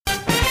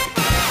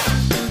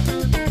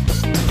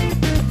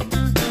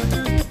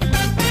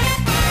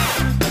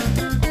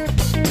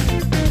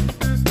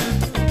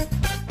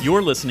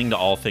You're listening to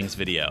All Things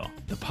Video,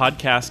 the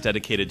podcast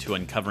dedicated to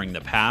uncovering the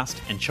past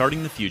and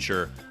charting the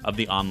future of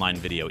the online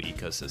video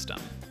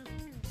ecosystem.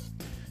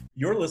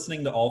 You're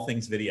listening to All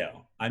Things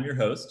Video. I'm your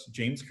host,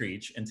 James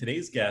Creech, and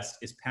today's guest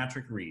is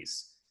Patrick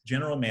Reese,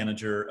 General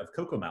Manager of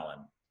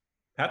CoComelon.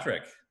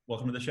 Patrick,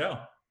 welcome to the show.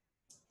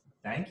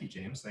 Thank you,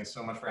 James. Thanks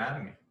so much for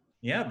having me.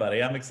 Yeah,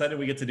 buddy. I'm excited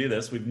we get to do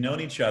this. We've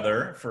known each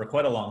other for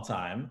quite a long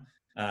time,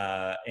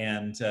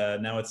 and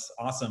now it's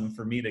awesome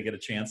for me to get a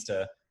chance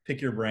to pick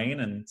your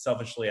brain and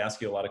selfishly ask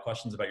you a lot of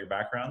questions about your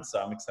background.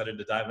 So I'm excited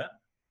to dive in.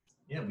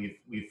 Yeah,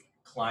 we've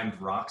climbed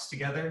rocks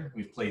together.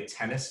 We've played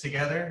tennis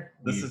together.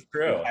 This is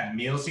true. We've had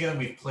meals together.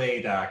 We've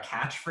played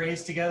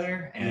catchphrase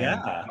together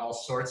and all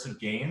sorts of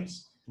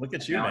games. Look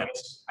at you, now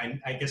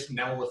man. I guess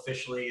now we'll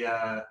officially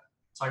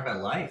talk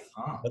about life,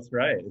 huh? That's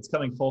right. It's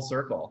coming full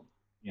circle.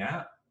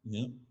 Yeah.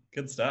 Yeah.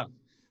 Good stuff.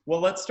 Well,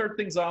 let's start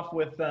things off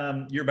with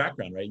your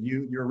background, right?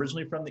 You're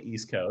originally from the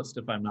East Coast,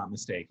 if I'm not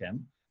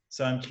mistaken.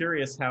 So I'm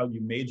curious how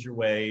you made your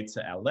way to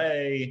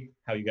LA,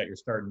 how you got your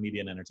start in media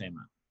and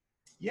entertainment.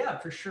 Yeah,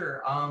 for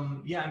sure.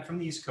 Yeah, I'm from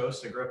the East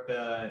Coast. I grew up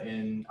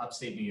in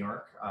upstate New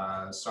York,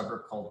 a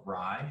suburb called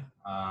Rye.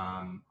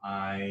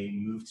 I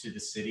moved to the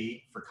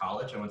city for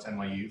college. I went to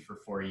NYU for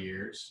 4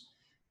 years,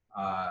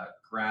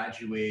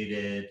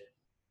 graduated,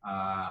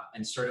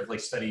 and sort of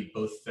like studied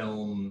both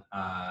film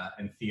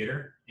and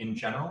theater in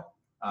general.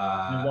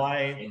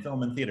 Why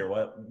film and theater?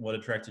 What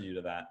attracted you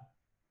to that?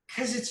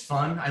 Because it's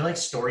fun. I like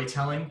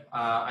storytelling.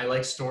 I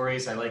like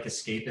stories. I like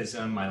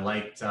escapism.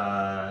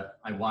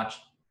 I watched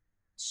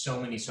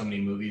so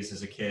many movies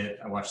as a kid.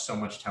 I watched so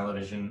much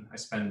television. I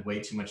spend way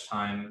too much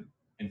time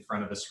in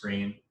front of the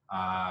screen.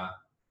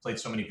 Played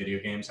so many video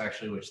games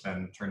actually, which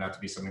then turned out to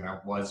be something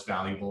that was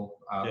valuable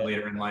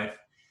later in life.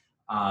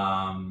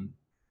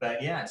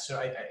 But yeah,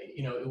 so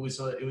it was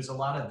a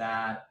lot of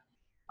that.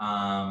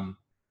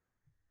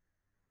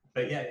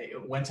 But yeah,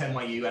 it went to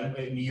NYU and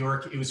in New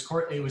York. It was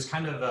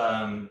kind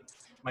of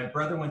my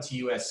brother went to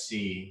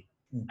USC,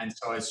 and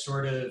so I was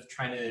sort of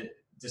trying to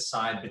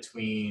decide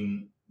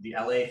between the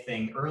LA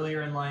thing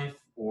earlier in life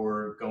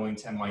or going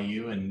to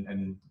NYU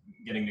and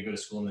getting to go to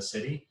school in the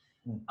city.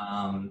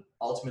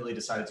 Ultimately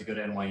decided to go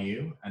to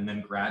NYU and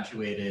then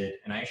graduated,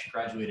 and I actually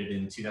graduated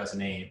in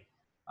 2008.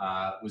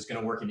 Was going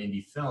to work in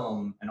indie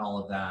film and all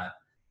of that.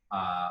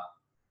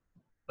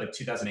 But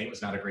 2008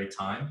 was not a great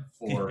time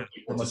for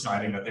people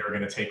deciding that they were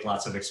going to take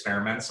lots of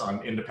experiments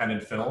on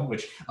independent film,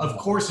 which of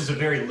course is a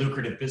very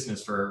lucrative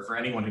business for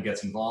anyone who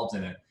gets involved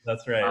in it.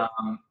 That's right.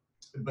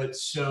 But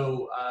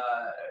so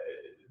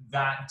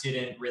that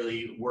didn't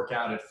really work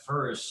out at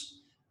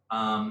first.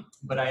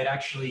 But I had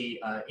actually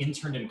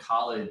interned in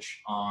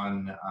college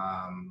on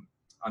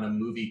a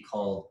movie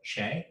called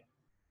Che,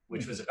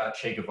 which was about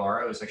Che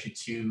Guevara. It was actually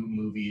two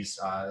movies.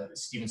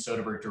 Steven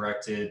Soderbergh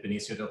directed,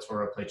 Benicio del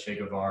Toro played Che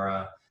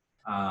Guevara.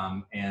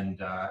 And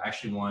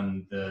actually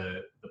won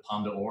the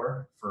Palme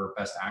d'Or for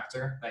Best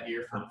Actor that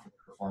year for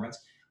performance.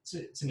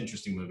 It's an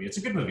interesting movie. It's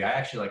a good movie. I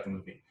actually like the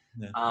movie.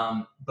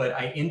 Yeah. But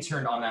I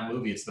interned on that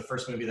movie. It's the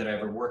first movie that I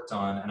ever worked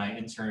on, and I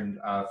interned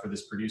for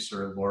this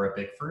producer, Laura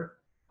Bickford,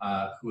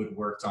 who had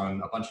worked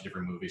on a bunch of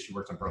different movies. She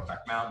worked on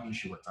Brokeback Mountain.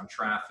 She worked on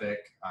Traffic.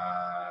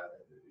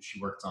 She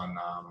worked on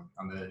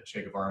the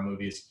Che Guevara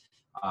movies.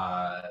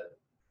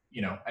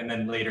 And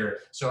then later,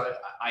 so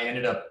I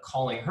ended up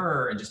calling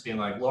her and just being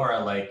like,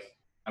 Laura, like,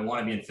 I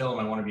want to be in film.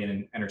 I want to be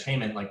in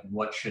entertainment. Like,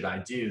 what should I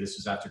do? This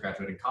was after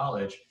graduating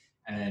college.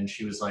 And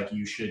she was like,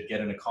 you should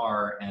get in a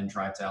car and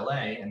drive to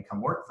LA and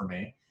come work for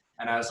me.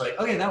 And I was like,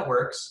 okay, that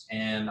works.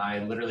 And I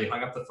literally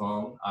hung up the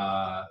phone,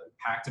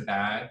 packed a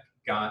bag,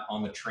 got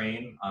on the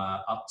train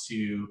up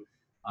to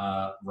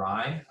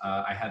Rye.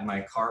 I had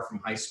my car from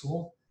high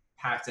school,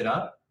 packed it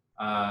up,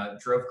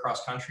 drove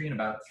cross country in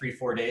about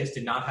 3-4 days,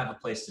 did not have a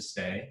place to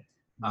stay.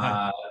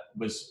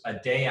 Was a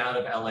day out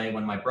of LA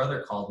when my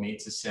brother called me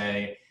to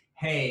say,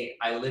 hey,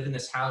 I live in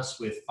this house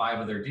with 5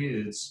 other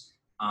dudes,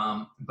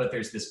 but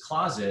there's this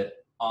closet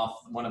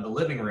off one of the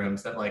living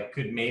rooms that like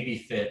could maybe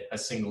fit a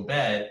single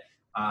bed.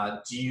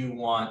 Do you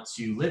want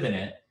to live in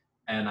it?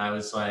 And I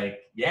was like,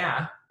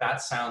 yeah,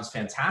 that sounds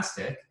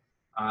fantastic.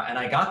 And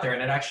I got there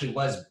and it actually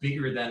was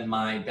bigger than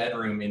my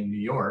bedroom in New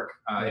York,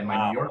 in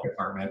my New York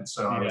apartment.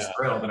 So I was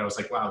thrilled and I was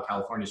like, wow,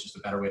 California is just a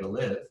better way to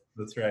live.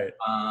 That's right.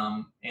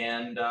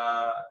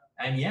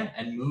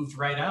 And moved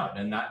right out.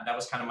 And that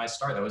was kind of my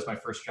start. That was my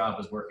first job,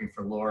 was working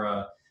for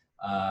Laura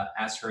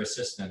as her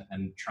assistant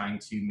and trying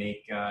to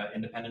make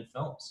independent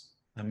films.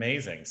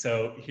 Amazing.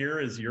 So here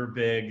is your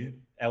big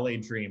LA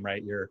dream,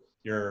 right? Your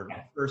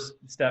first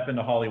step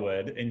into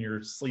Hollywood, and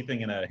you're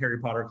sleeping in a Harry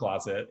Potter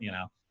closet,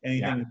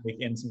 anything to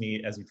make ends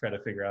meet as you try to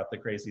figure out the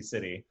crazy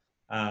city.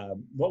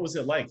 What was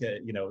it like,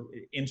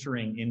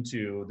 entering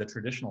into the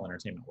traditional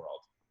entertainment world?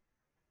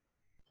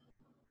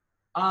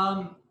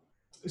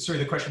 Sorry,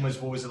 the question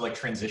was, what was it like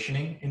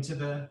transitioning into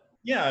the?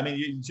 Yeah, I mean,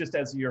 you just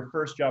as your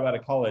first job out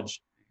of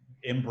college,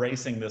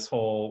 embracing this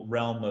whole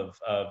realm of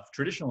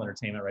traditional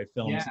entertainment, right?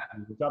 Films,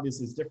 which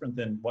obviously is different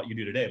than what you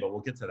do today, but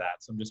we'll get to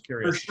that. So I'm just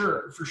curious.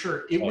 For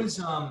sure. It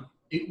was,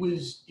 it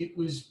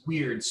was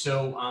weird.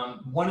 So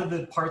one of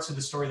the parts of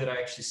the story that I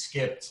actually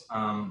skipped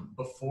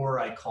before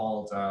I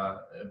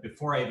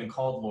even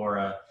called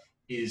Laura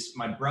is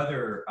my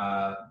brother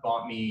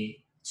bought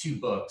me two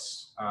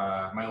books.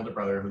 My older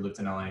brother, who lived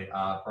in LA,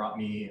 brought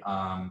me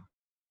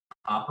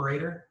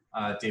Operator,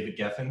 David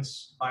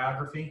Geffen's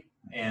biography,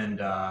 and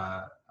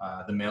The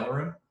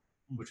Mailroom,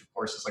 which of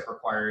course is like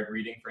required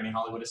reading for any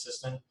Hollywood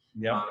assistant.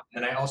 Yeah.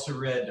 And I also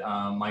read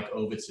Mike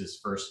Ovitz's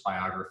first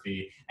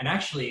biography. And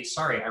actually,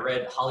 I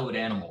read Hollywood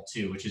Animal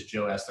too, which is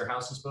Joe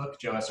Esterhaus's book.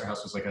 Joe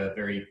Esterhaus was like a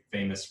very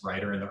famous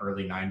writer in the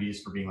early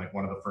 90s for being like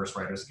one of the first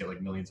writers to get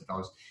like millions of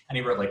dollars. And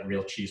he wrote like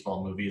real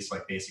cheeseball movies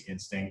like Basic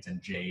Instinct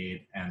and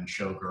Jade and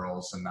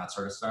Showgirls and that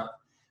sort of stuff.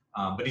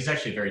 But he's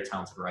actually a very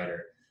talented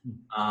writer.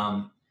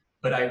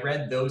 But I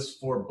read those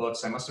four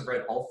books. I must have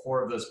read all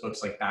four of those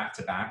books like back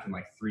to back in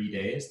like 4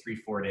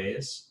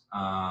 days.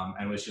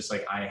 And it was just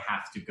like, I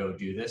have to go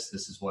do this.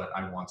 This is what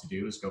I want to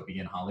do, is go be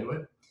in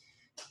Hollywood.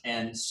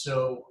 And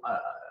so,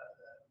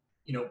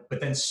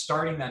 but then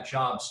starting that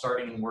job,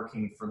 starting and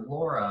working for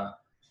Laura,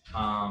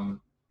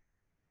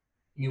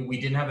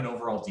 we didn't have an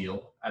overall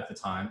deal at the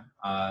time.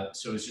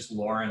 So it was just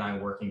Laura and I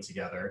working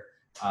together.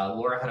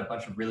 Laura had a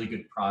bunch of really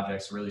good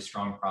projects, really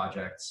strong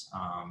projects,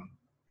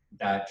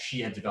 that she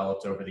had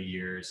developed over the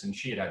years, and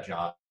she had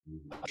jobs.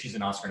 She's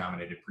an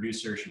Oscar-nominated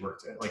producer. She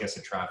worked, like I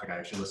said, Traffic. I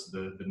actually listed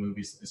the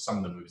movies, some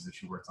of the movies that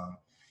she worked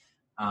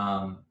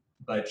on.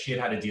 But she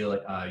had a deal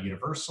at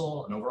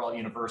Universal, an overall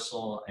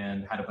Universal,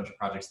 and had a bunch of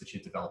projects that she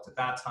had developed at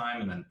that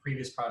time, and then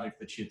previous project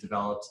that she had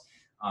developed.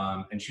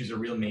 And she was a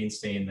real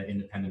mainstay in the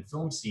independent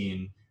film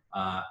scene.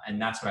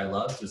 And that's what I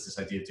loved, was this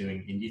idea of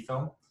doing indie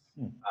film.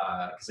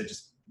 Because I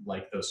just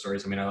like those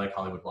stories. I mean, I like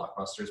Hollywood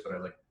blockbusters, but I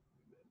like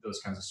those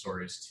kinds of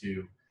stories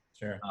too.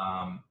 Sure.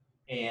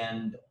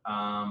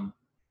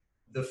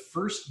 The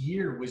first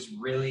year was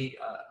really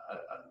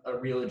a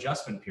real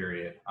adjustment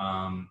period,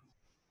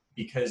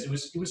 because it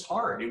was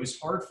hard. It was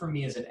hard for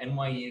me as an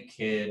NYU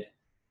kid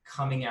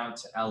coming out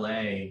to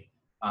LA.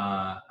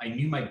 I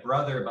knew my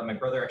brother, but my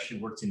brother actually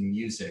worked in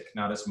music,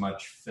 not as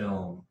much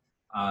film.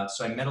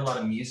 So I met a lot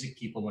of music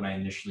people when I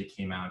initially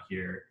came out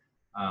here.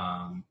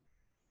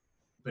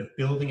 But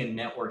building a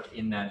network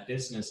in that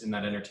business, in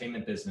that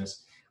entertainment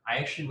business, I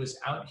actually was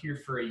out here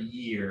for a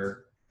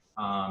year.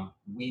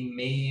 We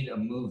made a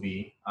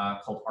movie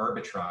called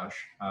Arbitrage,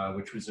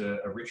 which was a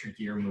Richard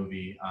Gere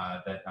movie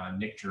that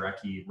Nick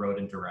Jarecki wrote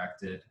and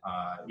directed.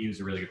 He was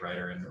a really good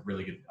writer and a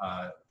really good.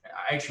 I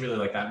actually really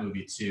like that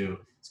movie too.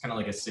 It's kind of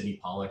like a Sidney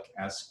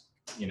Pollack-esque,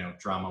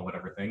 drama,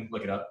 whatever thing.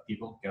 Look it up,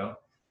 people, go.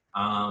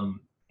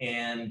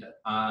 And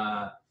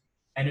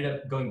ended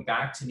up going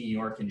back to New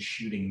York and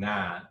shooting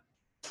that,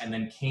 and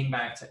then came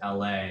back to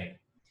LA.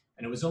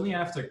 And it was only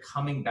after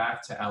coming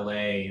back to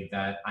LA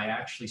that I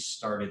actually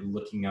started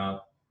looking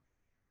up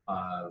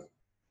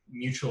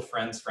mutual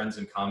friends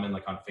in common,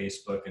 like on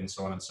Facebook and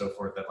so on and so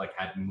forth, that like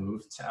had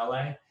moved to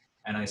LA.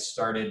 And I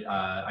started,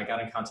 I got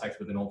in contact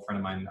with an old friend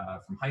of mine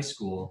from high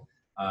school,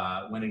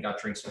 went and got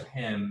drinks with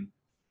him.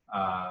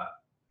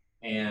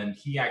 And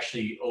he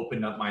actually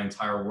opened up my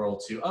entire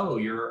world to, oh,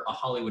 you're a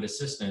Hollywood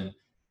assistant.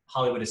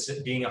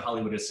 Being a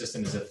Hollywood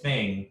assistant is a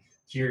thing.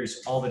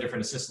 Here's all the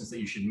different assistants that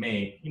you should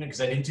make,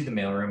 because I didn't do the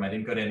mailroom. I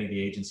didn't go to any of the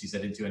agencies. I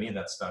didn't do any of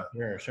that stuff.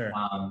 Sure.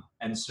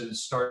 And so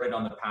started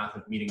on the path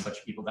of meeting a bunch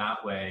of people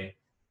that way,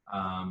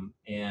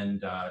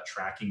 and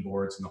tracking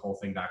boards and the whole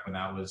thing back when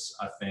that was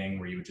a thing,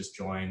 where you would just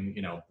join,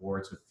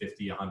 boards with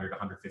 50, 100,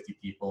 150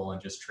 people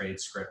and just trade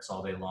scripts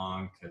all day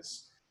long,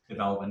 because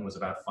development was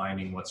about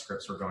finding what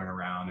scripts were going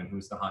around and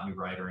who's the hot new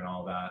writer and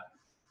all that.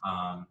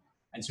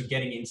 And so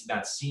getting into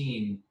that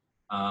scene,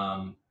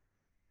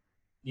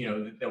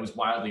 that was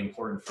wildly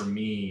important for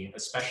me,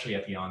 especially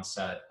at the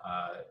onset,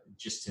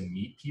 just to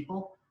meet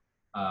people.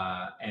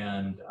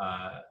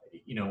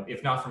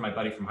 If not for my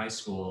buddy from high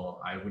school,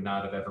 I would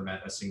not have ever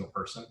met a single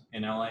person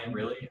in LA,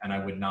 really. And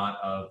I would not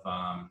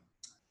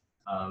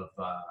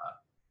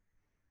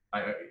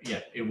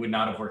it would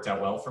not have worked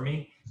out well for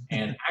me.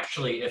 And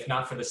actually, if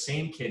not for the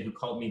same kid who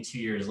called me 2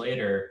 years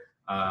later,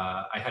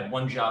 I had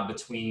one job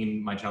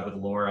between my job with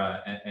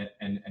Laura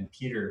and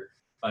Peter.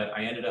 But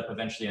I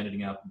eventually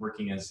ended up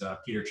working as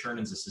Peter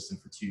Chernan's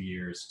assistant for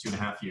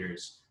 2.5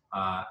 years.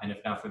 And if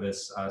not for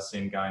this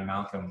same guy,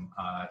 Malcolm,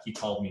 he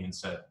called me and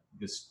said,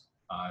 this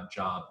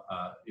job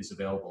is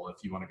available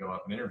if you want to go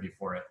up and interview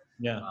for it.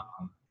 Yeah.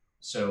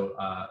 So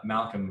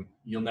Malcolm,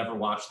 you'll never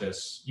watch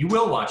this. You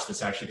will watch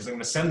this, actually, because I'm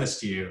going to send this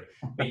to you.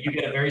 But you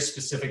get a very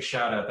specific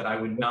shout out that I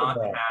would not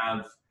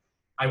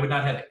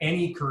have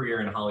any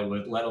career in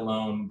Hollywood, let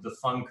alone the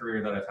fun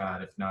career that I've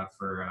had, if not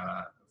for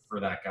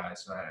that guy.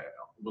 So I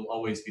will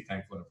always be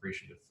thankful and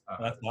appreciative.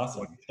 That's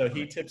awesome. So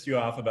he tips you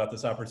off about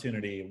this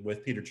opportunity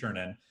with Peter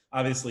Chernin.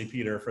 Obviously,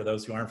 Peter, for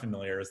those who aren't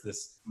familiar, is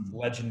this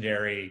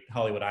legendary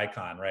Hollywood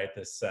icon, right?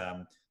 This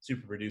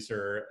super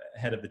producer,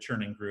 head of the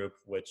Chernin Group,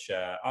 which,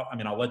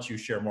 I'll let you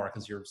share more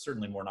because you're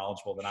certainly more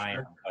knowledgeable than I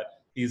am, but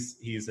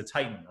he's a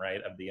titan,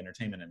 right, of the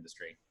entertainment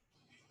industry.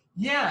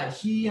 Yeah,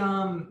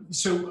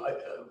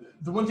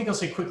 the one thing I'll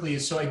say quickly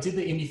is, so I did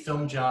the indie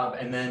film job,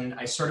 and then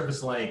I sort of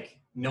was like,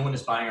 no one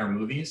is buying our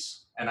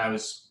movies. And I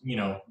was,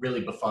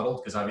 really befuddled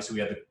because obviously we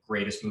had the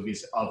greatest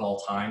movies of all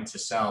time to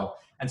sell.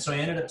 And so I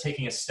ended up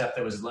taking a step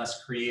that was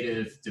less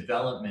creative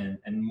development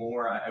and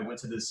more, I went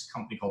to this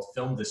company called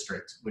Film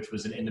District, which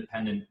was an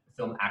independent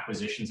film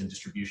acquisitions and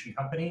distribution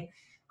company.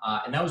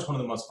 And that was one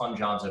of the most fun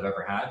jobs I've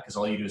ever had, because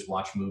all you do is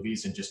watch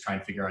movies and just try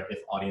and figure out if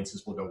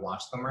audiences will go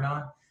watch them or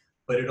not.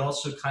 But it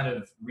also kind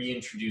of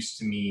reintroduced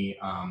to me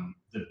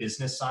the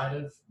business side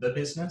of the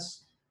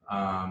business,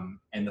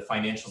 and the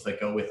financials that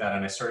go with that.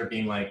 And I started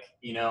being like,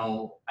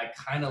 I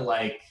kind of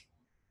like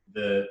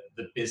the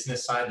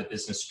business side, the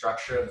business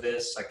structure of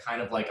this. I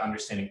kind of like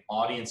understanding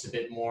audience a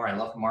bit more. I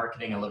love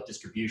marketing. I love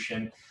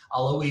distribution.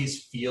 I'll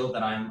always feel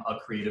that I'm a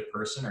creative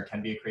person, or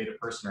can be a creative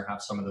person, or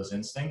have some of those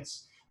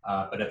instincts.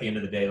 But at the end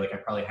of the day, like, I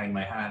probably hang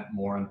my hat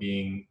more on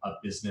being a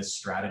business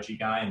strategy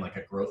guy and like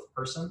a growth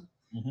person.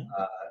 Mm-hmm.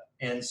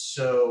 And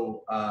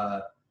so,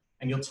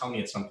 and you'll tell me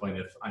at some point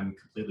if I'm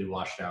completely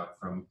washed out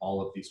from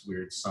all of these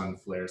weird sun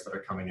flares that are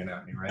coming in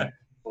at me, right?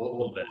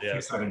 We'll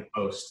fix that in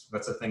post.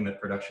 That's a thing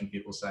that production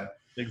people say.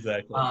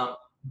 Exactly.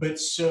 But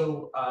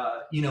so,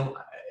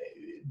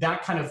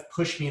 that kind of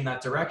pushed me in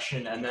that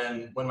direction. And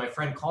then when my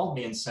friend called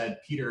me and said,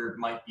 Peter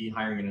might be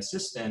hiring an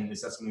assistant,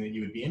 is that something that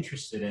you would be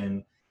interested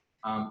in?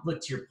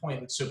 Look, to your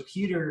point, so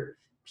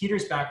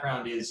Peter's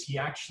background is, he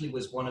actually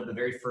was one of the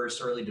very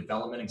first early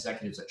development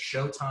executives at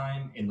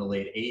Showtime in the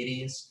late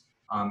 80s.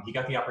 He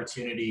got the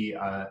opportunity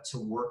to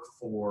work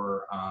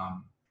for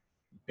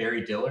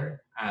Barry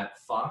Diller at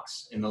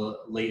Fox in the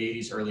late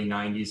 80s, early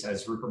 90s,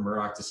 as Rupert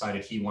Murdoch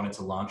decided he wanted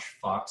to launch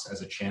Fox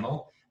as a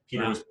channel.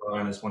 Peter was brought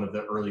on as one of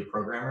the early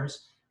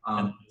programmers.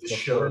 The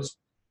shows.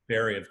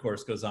 Barry, of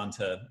course, goes on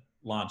to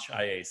launch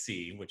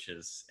IAC, which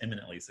is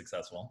eminently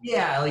successful.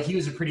 Yeah, like, he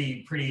was a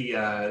pretty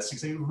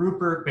successful.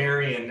 Rupert,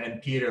 Barry,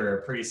 and Peter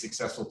are pretty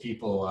successful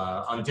people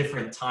on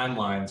different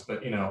timelines,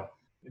 but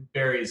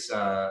Barry's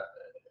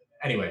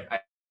anyway. I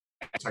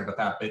talk about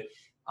that, but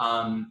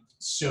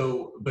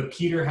but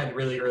Peter had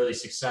really early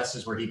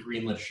successes where he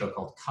greenlit a show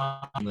called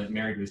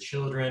Married with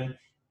Children,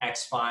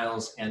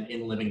 X-Files, and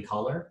In Living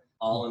Color,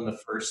 all in the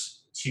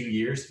first 3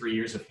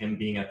 years of him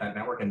being at that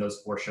network, and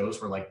those 4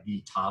 shows were like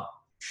the top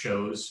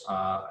shows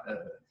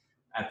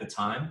at the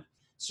time.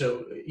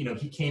 So,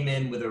 he came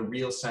in with a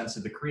real sense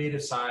of the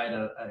creative side,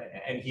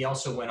 and he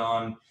also went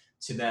on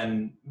to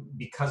then,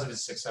 because of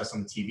his success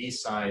on the TV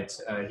side,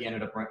 he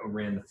ended up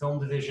ran the film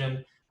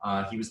division.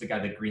 He was the guy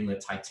that greenlit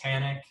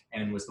Titanic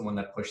and was the one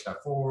that pushed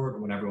that forward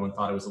when everyone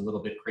thought it was a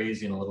little bit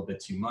crazy and a little bit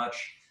too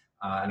much.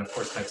 And of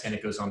course,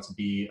 Titanic goes on to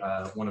be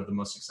one of the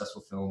most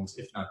successful films,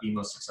 if not the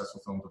most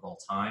successful film of all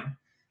time.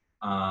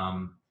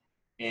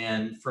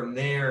 And from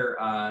there,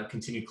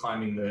 continued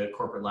climbing the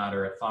corporate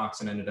ladder at Fox,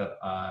 and ended up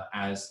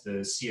as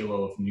the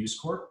COO of News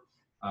Corp,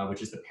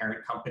 which is the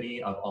parent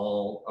company of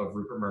all of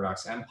Rupert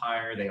Murdoch's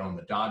empire. They owned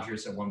the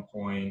Dodgers at one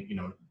point,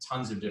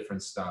 tons of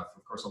different stuff,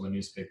 of course, all the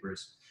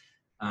newspapers.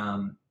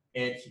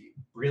 And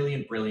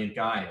brilliant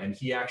guy. And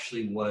he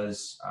actually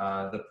was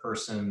the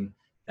person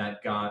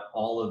that got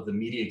all of the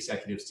media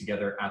executives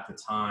together at the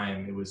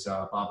time. It was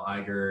Bob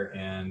Iger,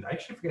 and I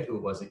actually forget who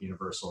it was at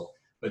Universal,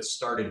 but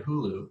started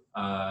Hulu,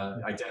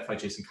 identified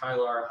Jason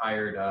Kilar,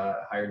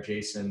 hired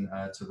Jason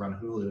to run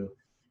Hulu.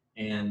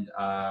 And,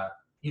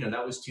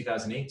 that was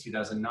 2008,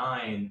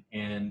 2009.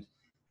 And I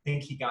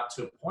think he got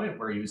to a point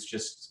where he was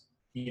just,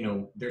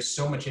 there's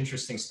so much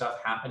interesting stuff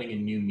happening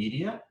in new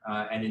media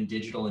and in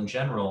digital in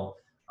general.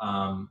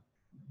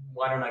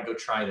 Why don't I go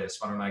try this?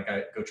 Why don't I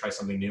go try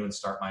something new and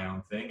start my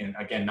own thing? And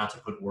again, not to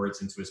put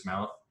words into his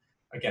mouth.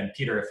 Again,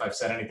 Peter, if I've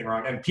said anything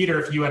wrong, and Peter,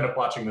 if you end up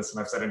watching this and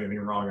I've said anything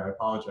wrong, I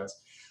apologize.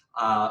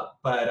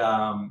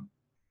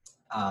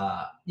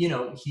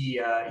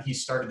 He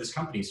started this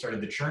company, he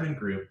started the Chernin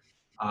Group.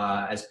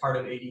 As part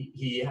of it,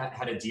 he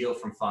had a deal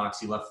from Fox.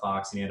 He left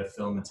Fox and he had a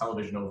film and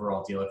television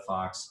overall deal at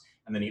Fox.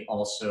 And then he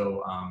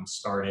also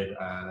started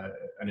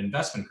an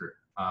investment group,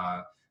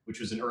 which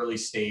was an early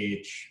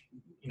stage,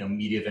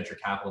 media venture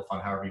capital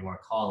fund, however you want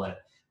to call it.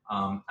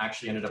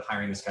 Actually ended up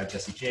hiring this guy,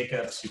 Jesse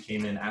Jacobs, who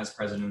came in as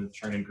president of the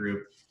Chernin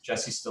Group.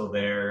 Jesse's still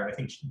there. I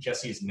think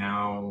Jesse is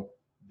now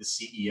the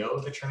CEO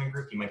of the Chernin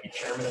Group. He might be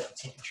chairman of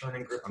the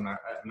Chernin Group. I'm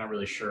not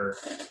really sure.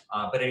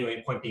 But anyway,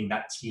 the point being,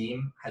 that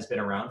team has been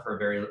around for a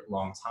very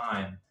long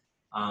time.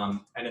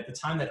 And at the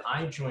time that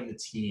I joined the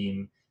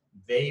team,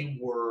 they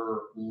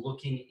were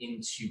looking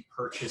into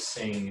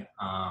purchasing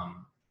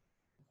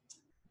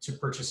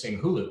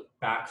Hulu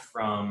back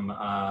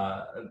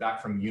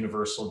from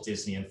Universal,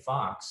 Disney, and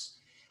Fox,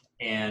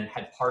 and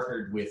had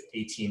partnered with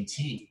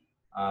AT&T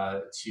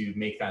to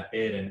make that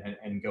bid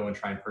and go and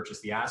try and purchase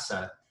the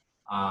asset.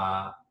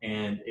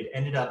 And it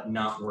ended up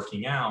not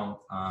working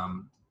out,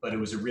 but it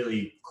was a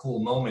really cool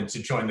moment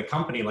to join the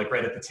company, like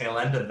right at the tail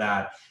end of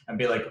that, and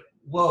be like,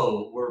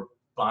 whoa, we're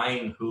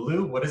buying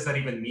Hulu? What does that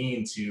even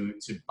mean to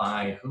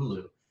buy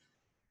Hulu?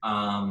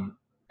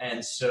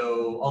 And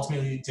so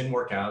ultimately it didn't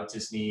work out.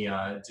 Disney,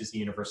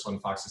 Universal,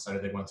 and Fox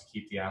decided they wanted to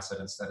keep the asset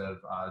instead of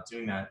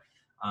doing that.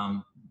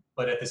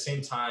 But at the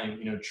same time,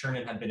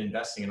 Chernin had been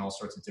investing in all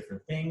sorts of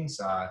different things.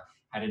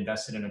 Had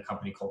invested in a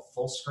company called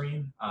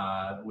Fullscreen,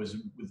 was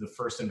the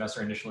first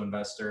initial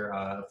investor,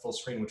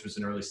 Fullscreen, which was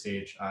an early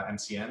stage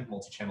MCN,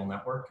 multi-channel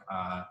network.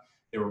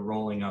 They were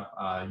rolling up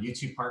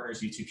YouTube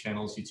partners, YouTube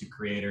channels, YouTube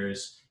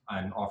creators,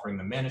 and offering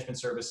them management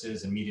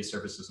services and media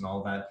services and all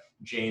of that.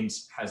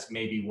 James has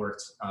maybe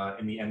worked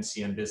in the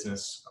MCN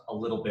business a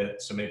little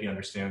bit, so maybe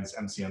understands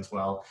MCNs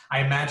well. I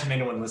imagine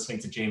anyone listening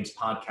to James'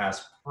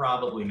 podcast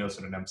probably knows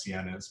what an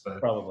MCN is,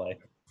 but probably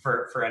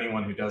for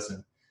anyone who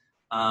doesn't.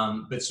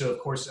 But so of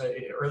course,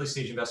 early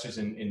stage investors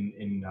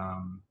in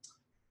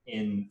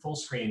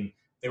Fullscreen,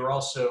 they were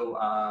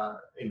also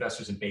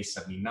investors in Base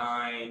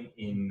 79,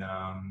 in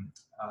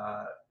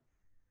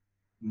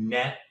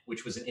Net,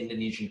 which was an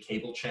Indonesian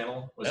cable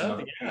channel, was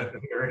another that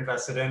we were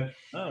invested in.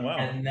 Oh wow!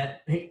 And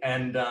Net,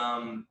 and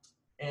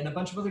a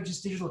bunch of other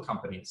just digital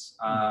companies.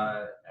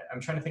 I'm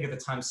trying to think at the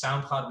time.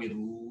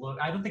 SoundCloud,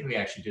 I don't think we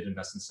actually did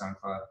invest in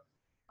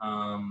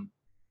SoundCloud.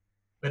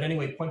 But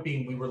anyway, point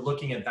being, we were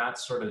looking at that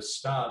sort of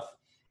stuff,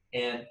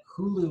 and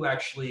Hulu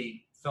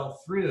actually fell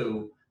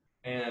through.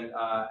 And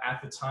at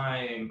the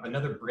time,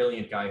 another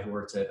brilliant guy who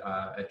worked at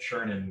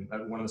Chernin,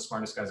 one of the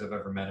smartest guys I've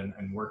ever met,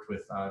 and worked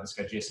with this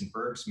guy, Jason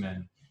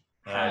Bergsman,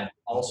 had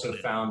also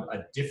found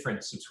a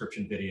different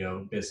subscription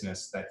video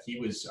business that he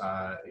was,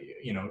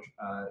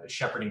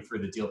 shepherding through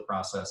the deal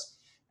process,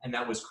 and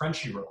that was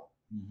Crunchyroll.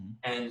 Mm-hmm.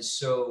 And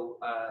so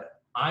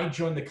I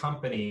joined the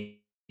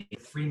company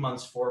 3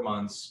 months, 4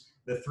 months.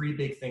 The three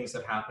big things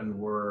that happened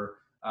were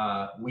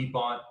we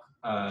bought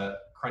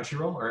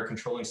Crunchyroll, or a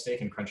controlling stake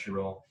in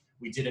Crunchyroll.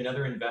 We did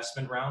another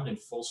investment round in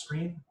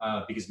Fullscreen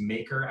because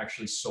Maker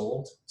actually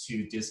sold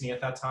to Disney at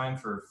that time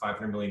for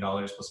 $500 million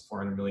plus a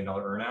 $400 million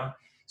earnout.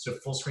 So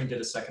Fullscreen did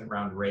a second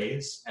round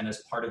raise. And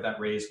as part of that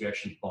raise, we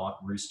actually bought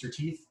Rooster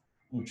Teeth,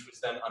 which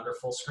was then under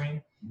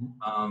Fullscreen.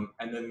 Mm-hmm.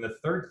 And then the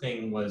third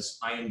thing was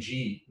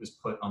IMG was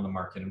put on the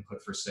market and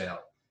put for sale.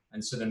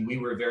 And so then we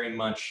were very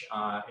much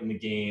in the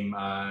game.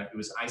 It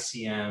was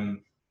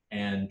ICM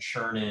and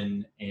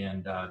Chernin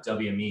and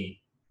WME.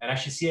 And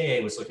actually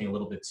CAA was looking a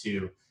little bit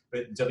too.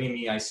 But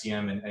WME,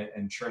 ICM,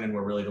 and Chernin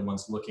were really the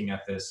ones looking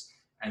at this.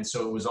 And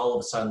so it was all of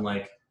a sudden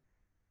like,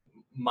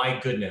 my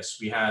goodness,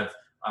 we have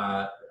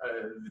the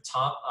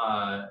top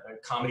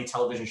comedy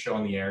television show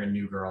on the air in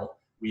New Girl.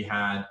 We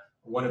had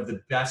one of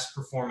the best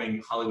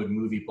performing Hollywood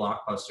movie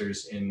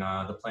blockbusters in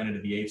the Planet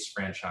of the Apes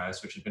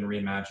franchise, which had been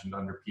reimagined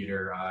under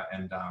Peter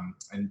and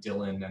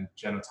Dylan and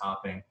Jenna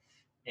Topping.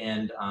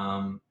 And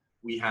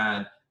we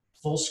had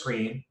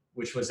Fullscreen,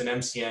 which was an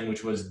MCN,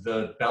 which was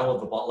the belle of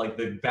the ball, like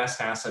the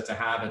best asset to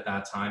have at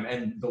that time,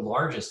 and the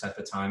largest at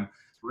the time.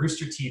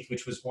 Rooster Teeth,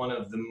 which was one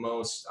of the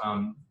most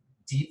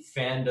deep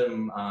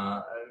fandom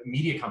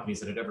media companies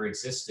that had ever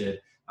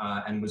existed,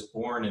 and was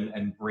born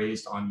and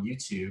raised on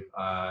YouTube.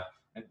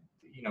 And,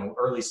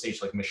 early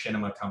stage like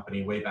Machinima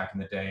company way back in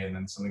the day, and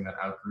then something that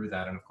outgrew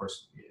that. And of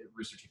course,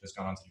 Rooster Teeth has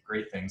gone on to do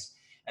great things.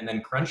 And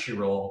then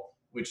Crunchyroll,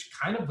 which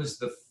kind of was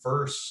the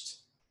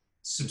first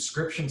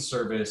subscription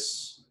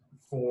service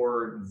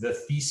for the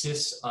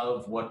thesis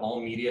of what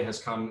all media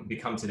has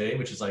become today,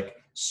 which is like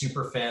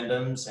super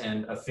fandoms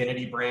and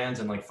affinity brands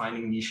and like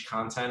finding niche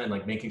content and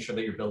like making sure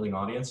that you're building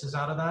audiences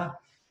out of that.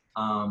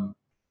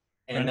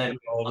 And then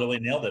really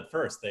nailed it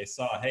first. They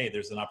saw, hey,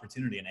 there's an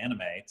opportunity in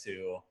anime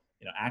to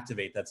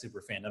activate that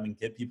super fandom and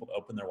get people to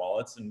open their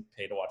wallets and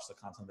pay to watch the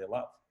content they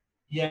love.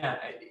 Yeah,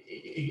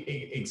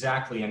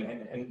 exactly.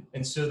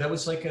 And so that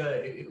was like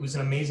it was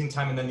an amazing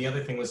time. And then the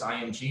other thing was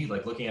IMG,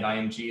 like looking at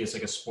IMG as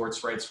like a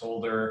sports rights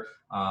holder,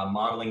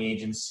 modeling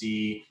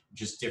agency,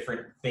 just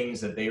different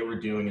things that they were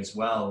doing as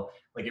well.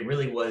 Like it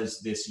really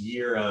was this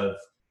year of,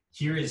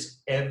 here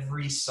is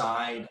every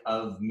side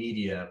of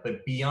media,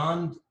 but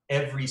beyond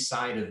every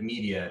side of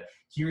media,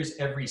 here's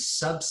every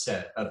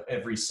subset of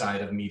every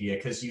side of media.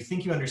 Because you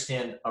think you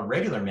understand a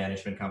regular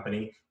management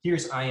company,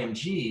 here's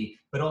IMG,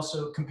 but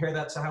also compare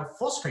that to how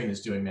Fullscreen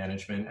is doing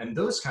management and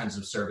those kinds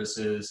of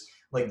services.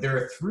 Like there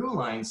are through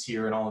lines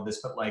here and all of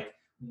this, but like,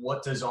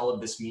 what does all of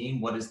this mean?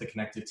 What is the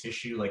connective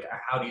tissue? Like,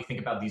 how do you think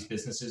about these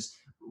businesses?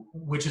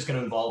 Which is going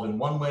to evolve in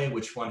one way,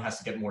 which one has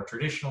to get more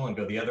traditional and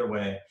go the other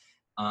way.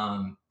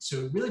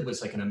 So it really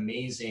was like an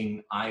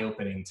amazing,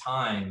 eye-opening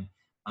time.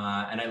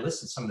 And I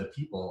listed some of the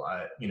people,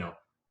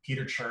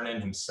 Peter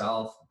Chernin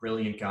himself,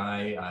 brilliant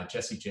guy.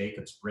 Jesse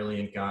Jacobs,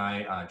 brilliant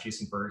guy.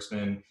 Jason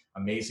Bergsman,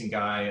 amazing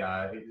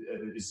guy,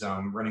 is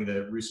running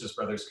the Russo's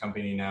Brothers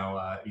company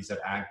now. He's at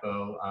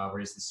Agbo, where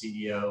he's the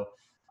CEO.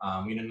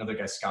 We had another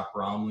guy, Scott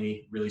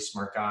Bromley, really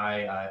smart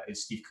guy.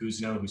 Is Steve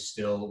Kuzno, who's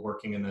still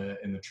working in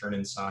the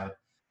Chernin side.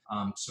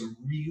 Some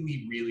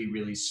really, really,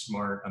 really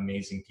smart,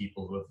 amazing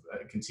people who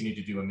have continued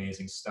to do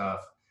amazing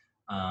stuff.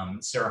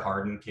 Sarah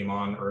Harden came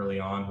on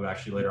early on, who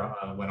actually later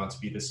went on to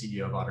be the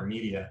CEO of Otter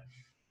Media.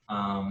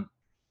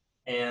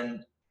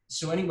 And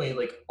so anyway,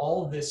 like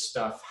all this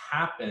stuff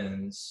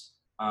happens,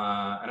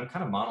 and I'm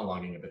kind of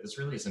monologuing a bit. This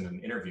really isn't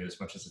an interview as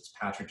much as it's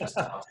Patrick just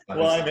talks about.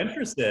 Well, I'm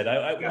interested.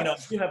 I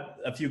do have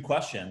a few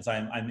questions.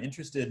 I'm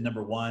interested,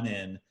 number one,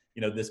 in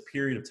this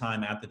period of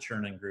time at the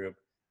Chernin Group.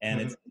 And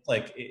Mhm. it's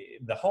like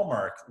the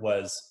hallmark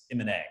was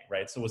M&A,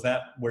 right? So was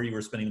that where you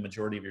were spending the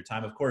majority of your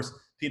time? Of course,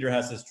 Peter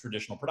has his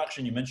traditional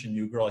production. You mentioned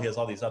New Girl. He has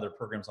all these other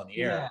programs on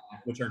the air, Yeah.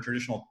 which are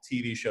traditional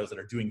TV shows that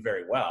are doing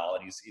very well.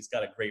 And he's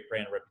got a great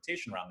brand and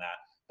reputation around that.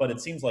 But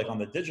it seems like on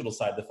the digital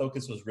side, the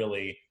focus was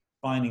really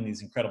finding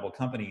these incredible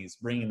companies,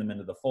 bringing them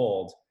into the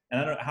fold. And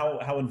I don't know,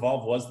 how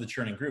involved was the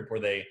churning group? Were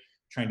they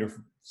trying to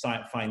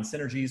find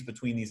synergies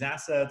between these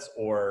assets,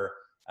 or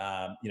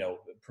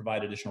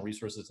provide additional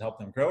resources to help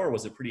them grow? Or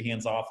was it pretty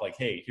hands off, like,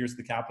 hey, here's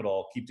the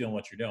capital, keep doing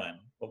what you're doing?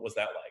 What was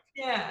that like?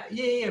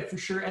 Yeah, for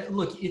sure.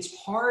 Look, it's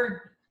hard.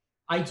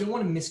 I don't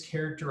want to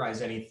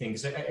mischaracterize anything,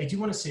 because I do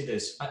want to say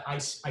this. I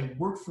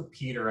worked for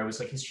Peter. I was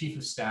like his chief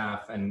of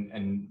staff,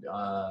 and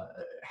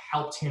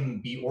helped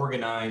him be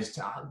organized,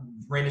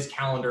 ran his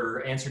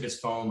calendar, answered his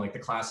phone, like the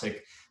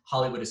classic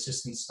Hollywood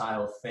assistant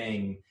style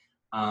thing.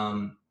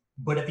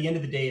 But at the end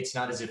of the day, it's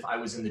not as if I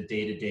was in the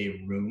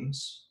day-to-day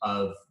rooms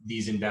of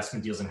these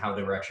investment deals and how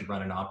they were actually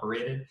run and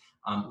operated.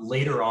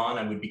 Later on,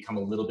 I would become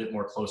a little bit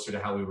more closer to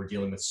how we were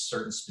dealing with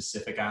certain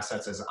specific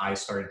assets as I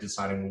started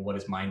deciding, well, what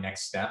is my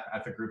next step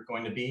at the group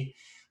going to be.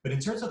 But in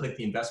terms of like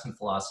the investment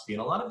philosophy,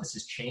 and a lot of this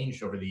has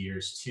changed over the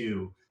years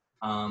too,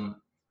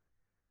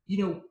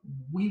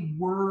 we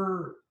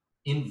were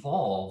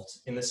involved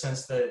in the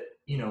sense that,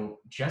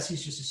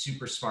 Jesse's just a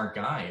super smart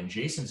guy and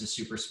Jason's a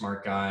super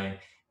smart guy.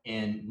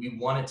 And we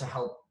wanted to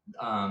help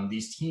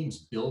these teams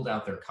build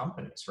out their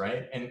companies,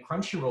 right? And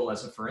Crunchyroll,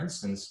 as a for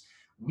instance,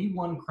 we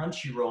won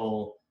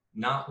Crunchyroll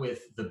not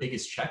with the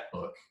biggest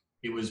checkbook.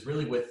 It was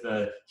really with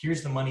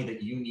here's the money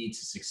that you need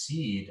to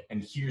succeed,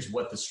 and here's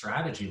what the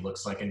strategy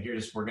looks like, and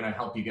we're going to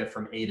help you get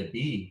from A to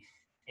B.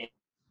 And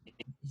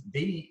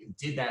they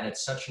did that at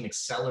such an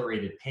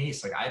accelerated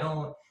pace. Like I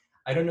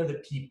don't know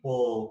that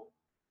people.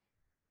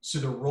 So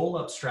the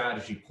roll-up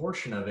strategy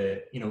portion of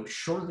it,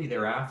 shortly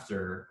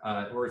thereafter,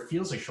 or it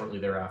feels like shortly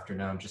thereafter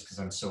now, just because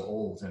I'm so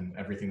old and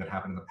everything that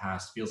happened in the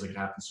past feels like it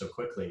happened so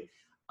quickly.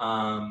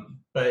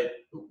 But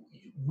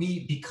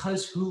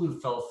because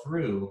Hulu fell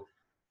through,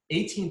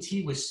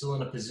 AT&T was still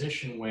in a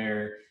position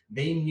where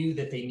they knew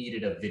that they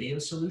needed a video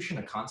solution,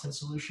 a content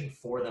solution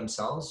for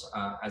themselves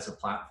as a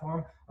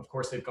platform. Of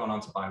course, they've gone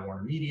on to buy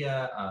Warner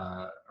Media,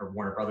 or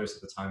Warner Brothers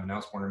at the time,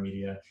 announced Warner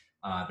Media.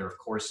 There, of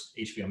course,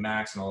 HBO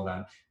Max and all of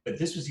that. But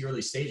this was the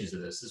early stages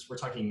of this. We're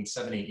talking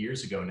 7-8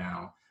 years ago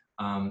now.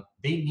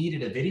 They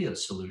needed a video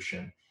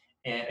solution.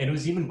 And it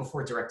was even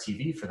before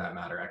DirecTV, for that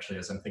matter, actually,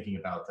 as I'm thinking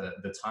about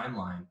the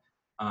timeline.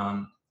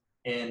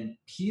 And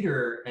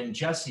Peter and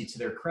Jesse, to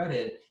their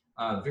credit,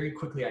 very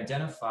quickly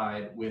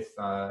identified with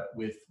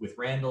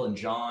Randall and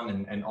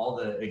John and all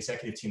the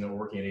executive team that were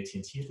working at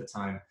AT&T at the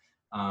time.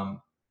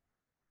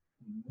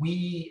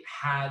 We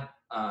had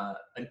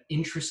an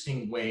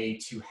interesting way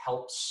to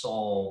help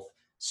solve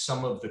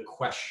some of the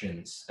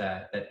questions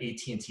that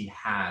AT&T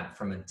had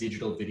from a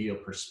digital video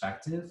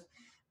perspective.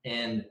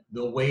 And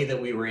the way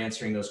that we were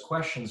answering those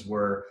questions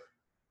were,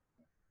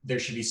 there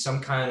should be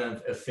some kind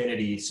of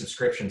affinity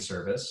subscription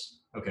service.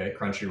 Okay,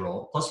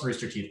 Crunchyroll, plus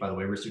Rooster Teeth, by the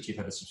way. Rooster Teeth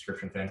had a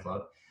subscription fan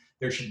club.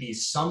 There should be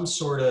some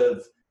sort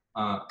of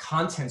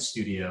content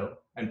studio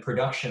and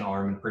production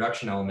arm and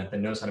production element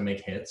that knows how to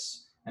make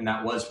hits. And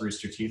that was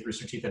Rooster Teeth.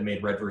 Rooster Teeth had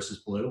made Red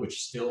versus Blue,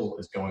 which still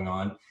is going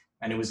on.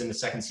 And it was in the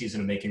second season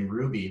of making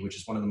RWBY, which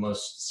is one of the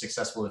most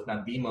successful, if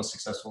not the most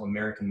successful,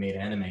 American-made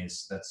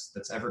animes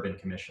that's ever been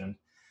commissioned.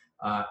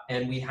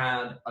 And we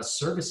had a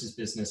services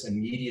business and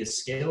media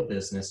scale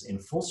business in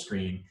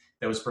Fullscreen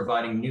that was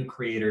providing new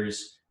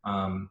creators,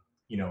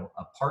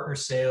 partner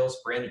sales,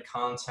 branded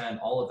content,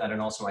 all of that,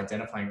 and also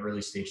identifying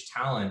early stage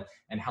talent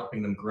and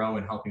helping them grow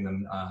and helping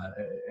them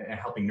and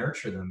helping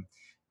nurture them.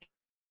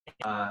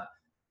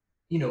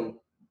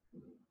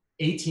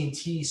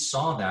 AT&T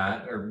saw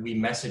that, or we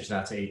messaged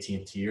that to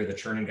AT&T, or the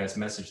churning guys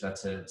messaged that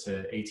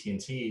to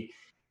AT&T,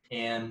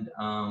 and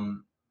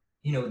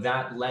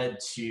that led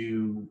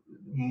to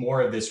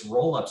more of this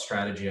roll-up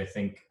strategy, I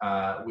think,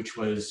 which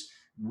was,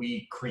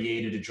 we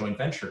created a joint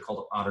venture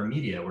called Otter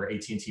Media, where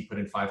AT&T put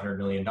in $500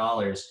 million,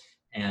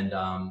 and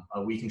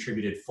we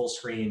contributed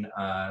Fullscreen,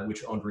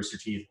 which owned Rooster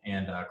Teeth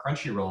and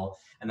Crunchyroll,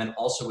 and then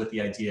also with the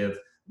idea of,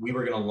 we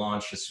were going to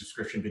launch a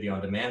subscription video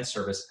on demand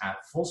service at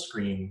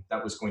Fullscreen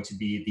that was going to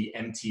be the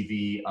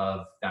MTV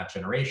of that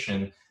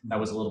generation. That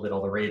was a little bit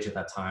all the rage at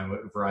that time.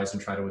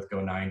 Verizon tried it with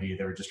Go90.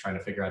 They were just trying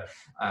to figure out,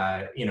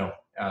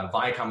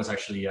 Viacom was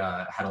actually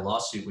had a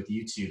lawsuit with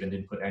YouTube and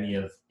didn't put any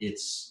of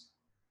its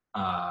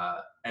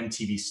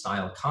MTV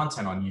style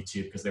content on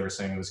YouTube because they were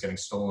saying it was getting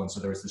stolen. So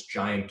there was this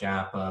giant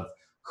gap of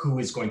who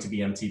is going to be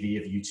MTV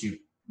if YouTube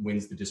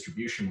wins the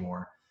distribution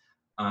war.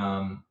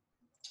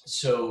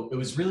 So it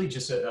was really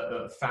just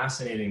a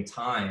fascinating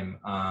time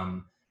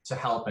to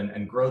help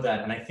and grow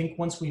that. And I think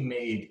once we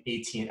made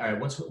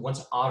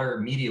once Otter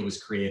Media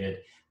was created,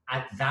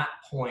 at that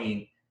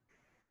point,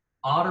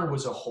 Otter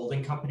was a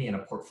holding company and a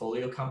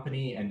portfolio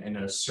company and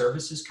a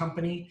services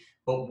company,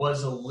 but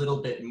was a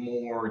little bit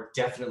more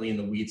definitely in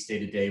the weeds day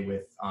to day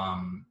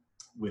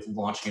with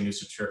launching a new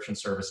subscription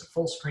service at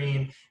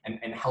Fullscreen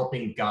and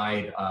helping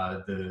guide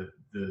the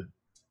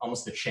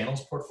almost the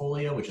channels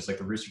portfolio, which is like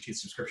the Rooster Teeth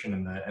subscription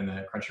and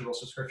the Crunchyroll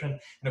subscription,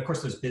 and of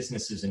course those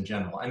businesses in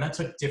general. And that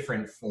took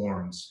different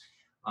forms.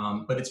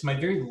 But it's my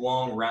very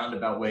long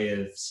roundabout way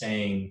of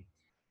saying,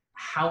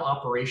 how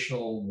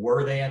operational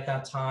were they at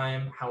that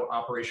time? How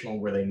operational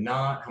were they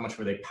not? How much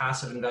were they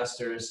passive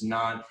investors?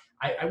 Not.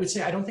 I would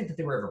say I don't think that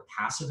they were ever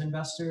passive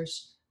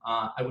investors.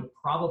 I would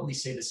probably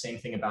say the same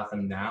thing about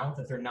them now,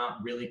 that they're not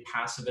really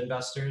passive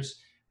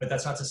investors. But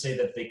that's not to say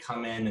that they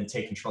come in and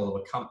take control of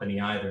a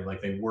company either.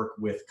 Like, they work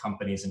with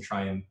companies and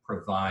try and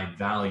provide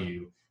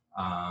value.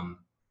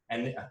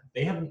 And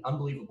they have an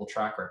unbelievable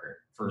track record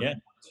for what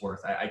it's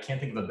worth. I can't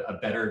think of a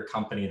better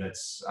company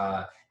that's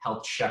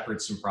helped shepherd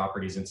some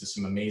properties into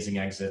some amazing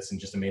exits and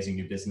just amazing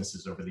new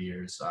businesses over the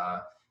years.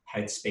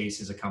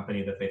 Headspace is a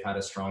company that they've had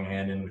a strong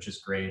hand in, which is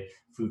great.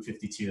 Food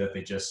 52 that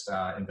they just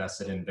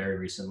invested in very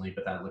recently,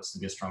 but that looks to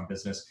be a strong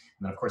business.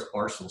 And then of course,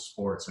 Barstool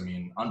Sports. I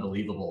mean,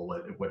 unbelievable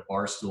what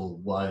Barstool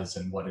was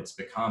and what it's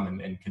become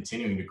and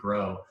continuing to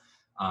grow.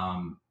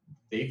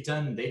 They've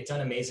done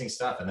amazing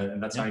stuff.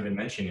 And that's not even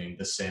mentioning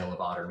the sale of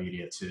Otter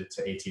Media to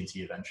AT&T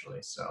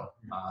eventually. So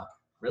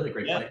really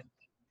great place.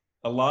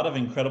 A lot of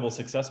incredible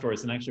success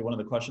stories. And actually one of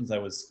the questions I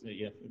was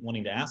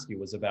wanting to ask you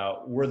was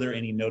about, were there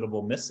any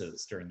notable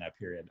misses during that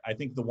period? I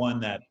think the one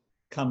that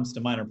comes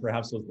to mind, or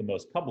perhaps was the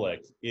most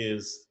public,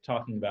 is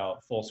talking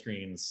about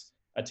Fullscreen's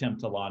attempt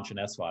to launch an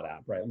SVOD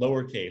app, right?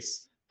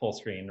 Lowercase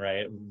Fullscreen,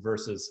 right?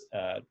 Versus,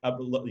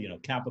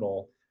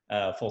 capital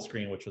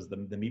Fullscreen, which was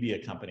the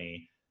media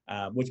company,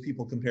 which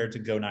people compared to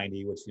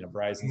Go90, which,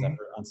 Verizon's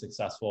effort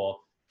unsuccessful.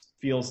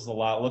 Looks a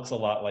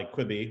lot like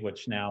Quibi,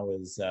 which now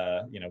is,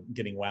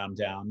 getting wound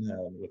down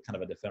with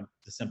kind of a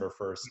December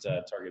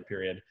 1st target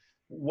period.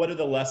 What are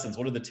the lessons?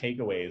 What are the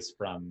takeaways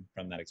from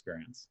that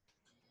experience?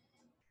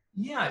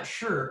 Yeah,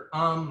 sure.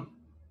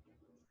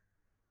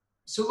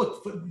 So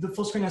look, the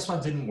Fullscreen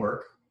SVOD didn't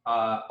work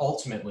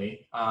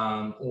ultimately,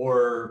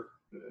 or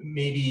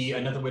maybe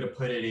another way to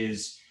put it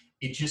is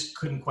it just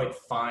couldn't quite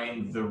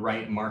find the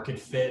right market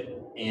fit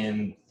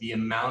and the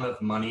amount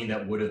of money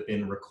that would have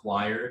been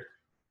required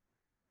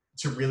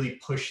to really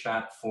push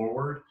that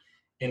forward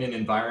in an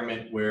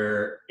environment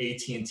where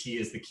AT&T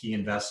is the key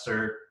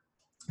investor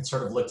and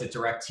sort of looked at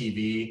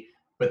DirecTV,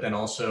 but then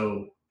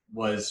also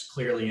was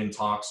clearly in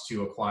talks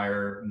to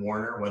acquire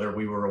Warner, whether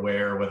we were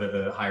aware, whether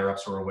the higher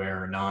ups were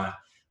aware or not.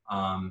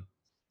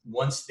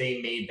 Once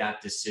they made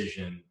that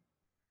decision,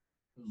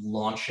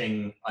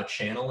 launching a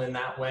channel in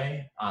that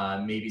way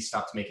maybe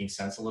stopped making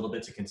sense a little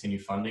bit to continue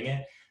funding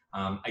it.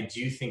 I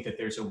do think that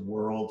there's a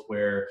world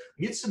where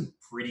we had some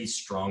pretty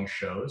strong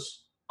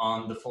shows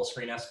on the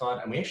Fullscreen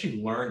SVOD, and we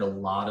actually learned a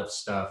lot of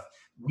stuff.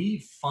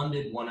 We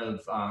funded one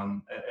of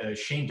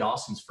Shane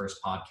Dawson's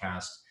first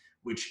podcast,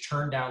 which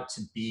turned out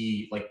to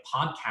be like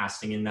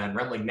podcasting in that,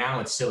 like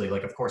now it's silly.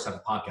 Like, of course I have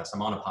a podcast,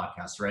 I'm on a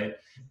podcast, right?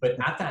 But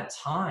at that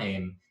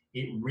time,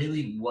 it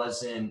really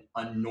wasn't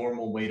a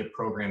normal way to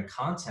program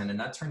content. And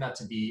that turned out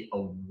to be a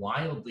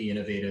wildly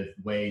innovative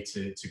way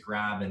to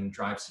grab and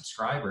drive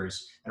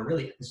subscribers, and a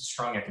really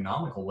strong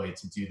economical way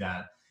to do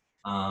that.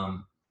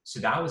 So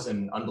that was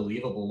an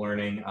unbelievable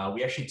learning.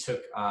 We actually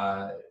took,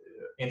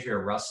 Andrea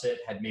Russett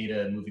had made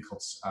a movie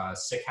called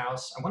Sick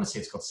House. I want to say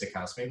it's called Sick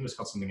House. Maybe it was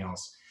called something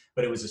else,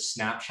 but it was a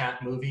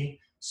Snapchat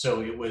movie.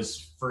 So it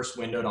was first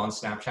windowed on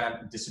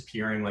Snapchat,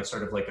 disappearing, like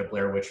sort of like a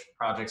Blair Witch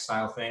Project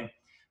style thing.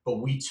 But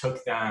we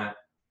took that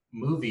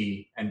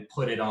movie and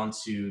put it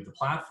onto the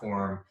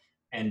platform.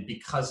 And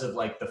because of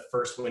like the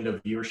first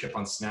window viewership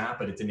on Snap,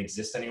 but it didn't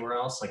exist anywhere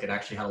else, like it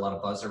actually had a lot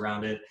of buzz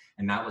around it.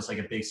 And that was like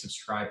a big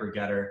subscriber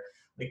getter.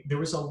 Like, there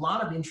was a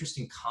lot of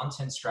interesting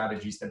content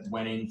strategies that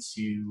went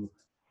into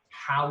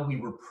how we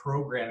were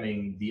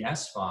programming the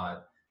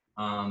SVOD.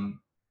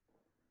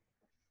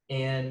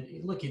 And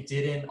look, it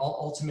didn't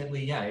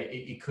ultimately,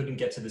 it couldn't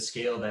get to the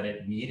scale that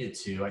it needed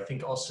to. I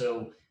think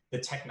also the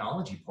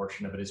technology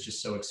portion of it is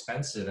just so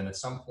expensive. And at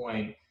some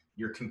point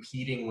you're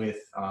competing with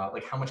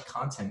like, how much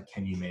content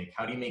can you make?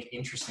 How do you make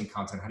interesting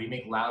content? How do you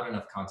make loud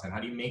enough content?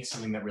 How do you make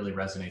something that really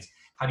resonates?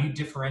 How do you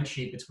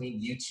differentiate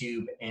between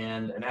YouTube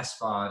and an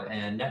SVOD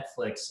and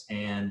Netflix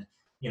and,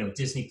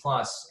 Disney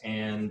Plus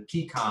and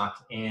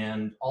Peacock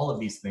and all of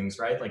these things,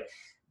 right? Like,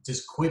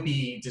 does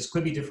Quibi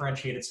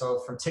differentiate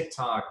itself from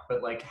TikTok?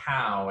 But like,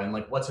 how? And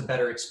like, what's a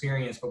better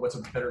experience? But what's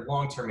a better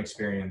long-term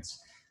experience?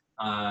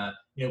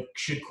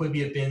 Should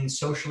Quibi have been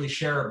socially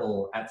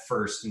shareable at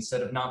first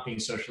instead of not being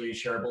socially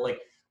shareable? Like,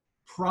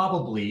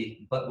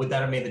 probably, but would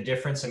that have made the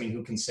difference? I mean,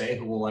 who can say?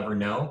 Who will ever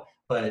know?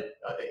 But,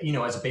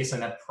 as a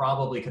baseline, that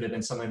probably could have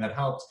been something that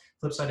helped.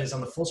 Flip side is,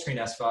 on the Fullscreen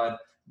SVOD,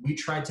 we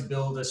tried to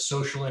build a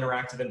social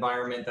interactive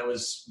environment that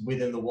was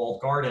within the walled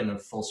garden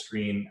of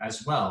Fullscreen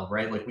as well,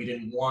 right? Like, we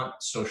didn't want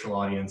social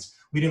audience.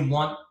 We didn't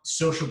want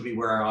social to be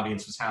where our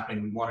audience was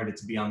happening. We wanted it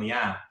to be on the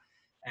app.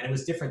 And it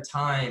was different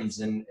times.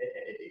 And,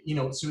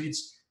 so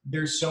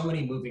there's so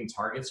many moving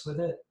targets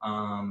with it.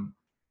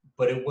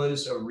 But it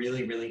was a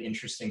really, really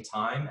interesting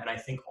time. And I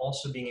think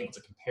also being able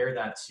to compare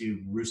that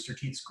to Rooster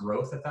Teeth's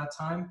growth at that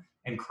time,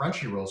 and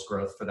Crunchyroll's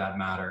growth for that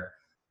matter,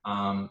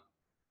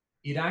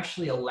 it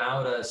actually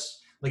allowed us,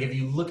 like if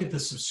you look at the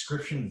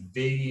subscription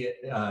video,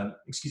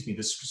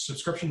 the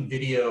subscription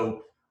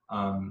video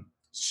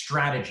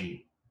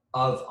strategy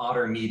of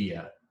Otter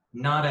Media,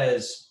 not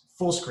as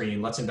full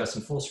screen, let's invest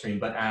in full screen,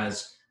 but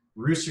as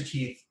Rooster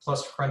Teeth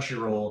plus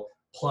Crunchyroll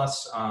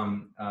plus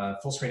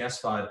full screen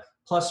SVOD,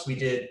 plus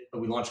we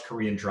launched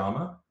Korean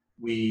drama.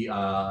 We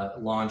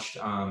launched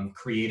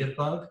Creative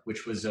Bug,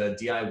 which was a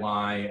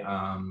DIY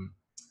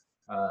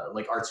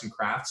like arts and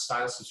crafts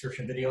style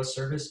subscription video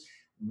service.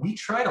 We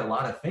tried a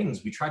lot of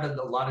things. We tried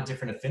a lot of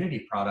different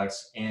affinity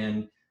products,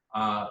 and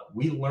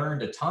we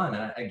learned a ton.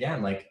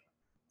 Again, like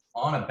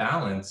on a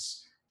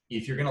balance,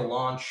 if you're going to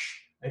launch,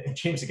 and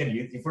James, again,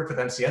 you've worked with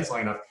MCNs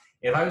long enough.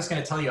 If I was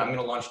going to tell you I'm going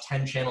to launch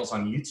 10 channels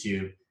on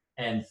YouTube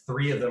and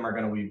 3 of them are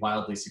going to be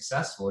wildly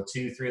successful, or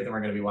 3 of them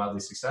are going to be wildly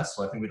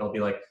successful, I think we'd all be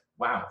like,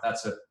 wow,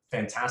 that's a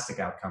fantastic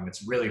outcome.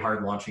 It's really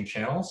hard launching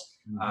channels.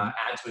 Add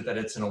to it that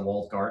it's in a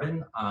walled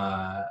garden.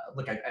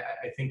 Look, I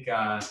think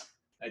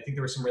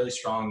there were some really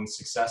strong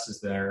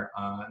successes there,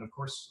 and of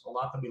course, a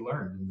lot that we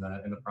learned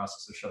in the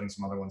process of shutting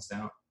some other ones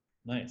down.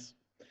 Nice.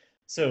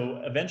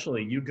 So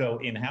eventually, you go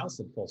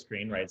in-house at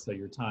Fullscreen, right? So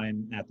your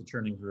time at the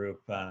Churning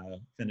Group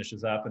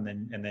finishes up, and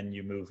then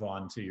you move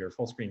on to your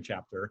Fullscreen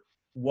chapter.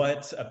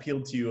 What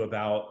appealed to you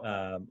about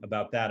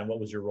that, and what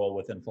was your role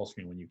within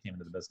Fullscreen when you came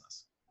into the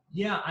business?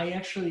 Yeah, I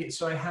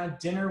had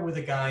dinner with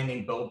a guy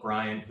named Bo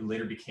Bryant, who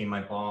later became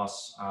my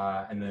boss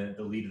and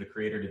the lead of the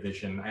creator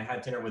division. I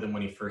had dinner with him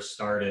when he first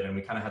started, and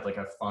we kind of had like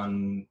a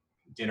fun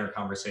dinner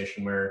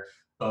conversation where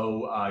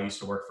Bo used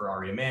to work for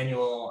Ari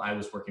Emanuel. I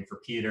was working for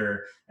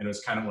Peter, and it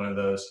was kind of one of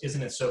those,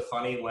 isn't it so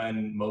funny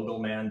when Mogul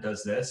Man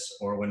does this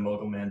or when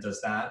Mogul Man does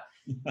that?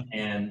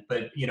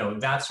 But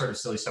that sort of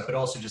silly stuff, but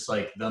also just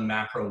like the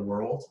macro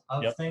world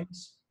of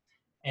things.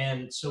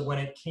 And so when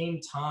it came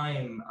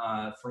time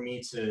for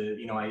me to,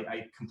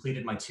 I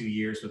completed my 2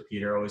 years with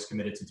Peter, always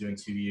committed to doing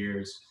 2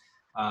 years.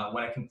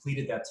 When I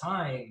completed that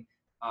time,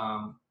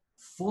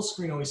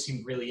 Fullscreen always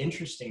seemed really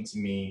interesting to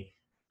me.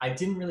 I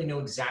didn't really know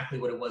exactly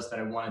what it was that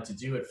I wanted to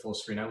do at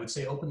Fullscreen. I would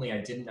say openly, I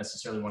didn't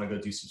necessarily want to go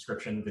do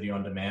subscription video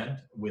on demand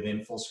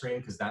within Fullscreen,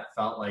 because that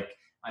felt like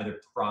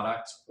either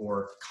product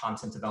or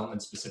content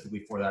development specifically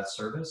for that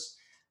service.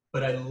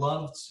 But I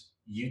loved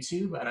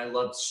YouTube, and I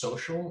loved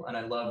social, and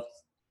I loved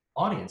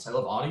audience. I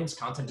love audience,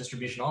 content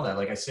distribution, all that.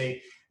 Like I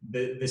say,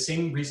 the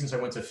same reasons I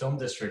went to Film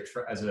District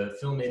as a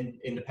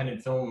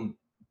independent film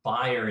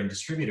buyer and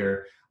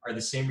distributor are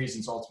the same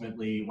reasons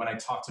ultimately when I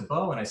talked to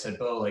Bo and I said,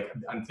 Bo, like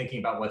I'm thinking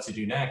about what to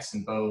do next.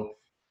 And Bo,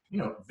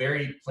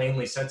 very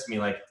plainly said to me,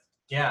 like,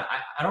 yeah,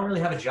 I don't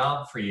really have a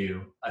job for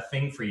you, a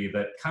thing for you,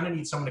 but kind of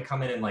need someone to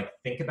come in and like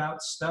think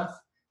about stuff.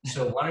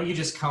 So why don't you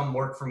just come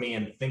work for me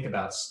and think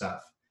about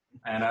stuff?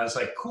 And I was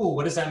like, cool,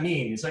 what does that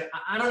mean? He's like,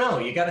 I don't know.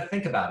 You got to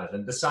think about it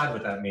and decide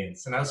what that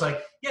means. And I was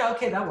like, yeah,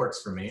 okay, that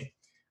works for me.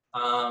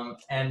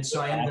 And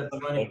so I ended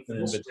up running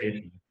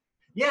Fullscreen.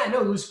 Yeah,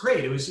 no, it was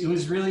great. It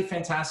was really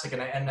fantastic.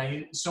 And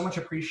I so much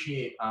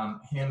appreciate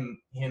him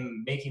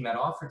making that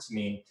offer to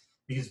me,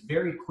 because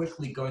very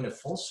quickly going to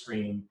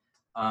Fullscreen,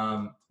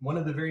 one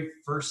of the very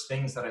first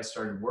things that I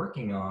started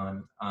working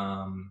on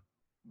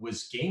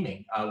was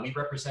gaming. We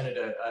represented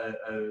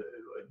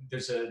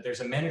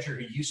there's a manager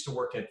who used to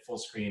work at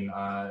Fullscreen.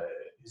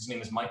 His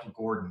name is Michael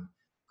Gordon,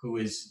 who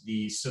is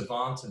the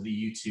savant of the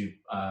YouTube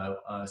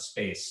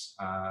space.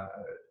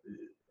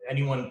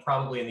 Anyone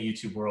probably in the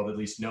YouTube world at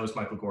least knows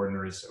Michael Gordon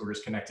or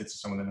is connected to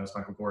someone that knows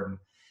Michael Gordon.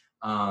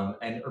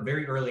 And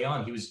very early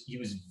on, he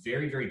was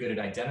very, very good at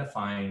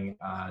identifying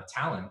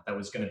talent that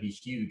was going to be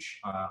huge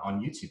on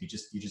YouTube. He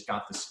just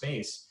got the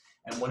space.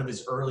 And one of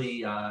his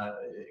early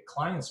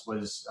clients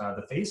was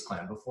the FaZe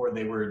Clan before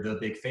they were the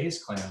big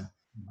FaZe Clan.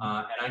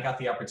 And I got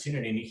the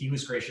opportunity, and he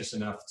was gracious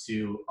enough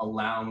to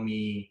allow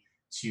me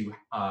to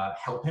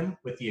help him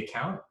with the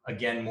account.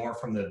 Again, more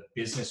from the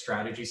business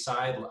strategy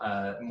side,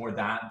 more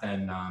that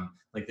than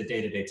like the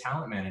day-to-day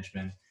talent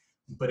management.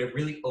 But it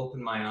really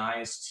opened my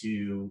eyes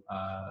to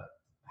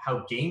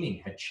how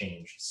gaming had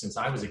changed since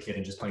I was a kid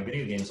and just playing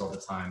video games all the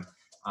time,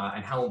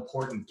 and how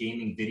important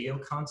gaming video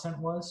content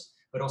was,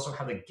 but also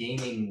how the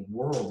gaming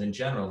world in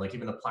general, like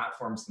even the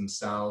platforms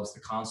themselves, the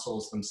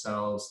consoles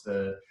themselves,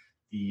 the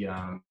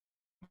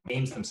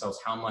games themselves,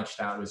 how much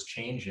that was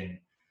changing.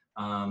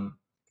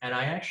 And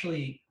I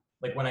actually,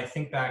 like when I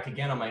think back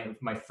again on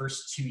my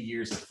first 2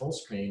 years at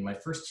Fullscreen,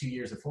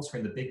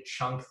 the big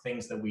chunk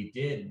things that we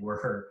did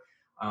were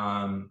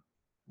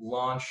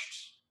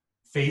launched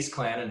FaZe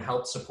Clan and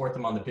helped support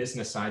them on the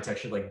business side to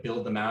actually like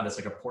build them out as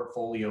like a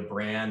portfolio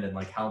brand and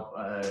like help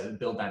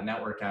build that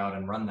network out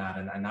and run that.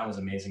 And that was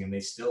amazing. And they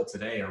still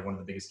today are one of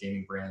the biggest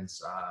gaming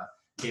brands,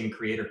 gaming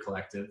creator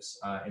collectives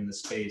in the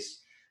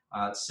space.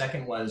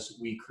 Second was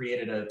we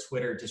created a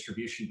Twitter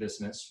distribution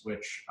business,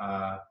 which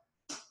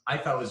I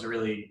thought was a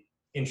really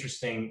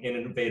interesting,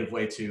 innovative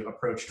way to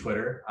approach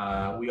Twitter.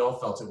 We all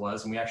felt it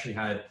was, and we actually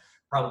had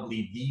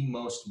probably the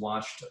most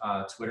watched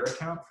Twitter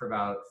account for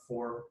about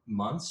 4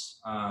 months.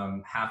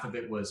 Half of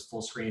it was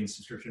Fullscreen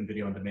subscription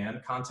video on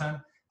demand content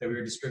that we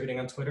were distributing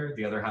on Twitter.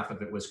 The other half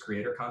of it was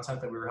creator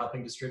content that we were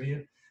helping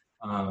distribute.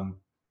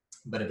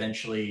 but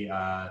eventually,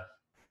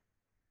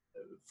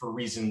 for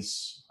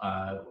reasons,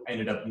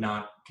 ended up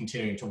not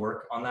continuing to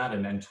work on that.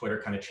 And then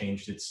Twitter kind of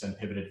changed its and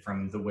pivoted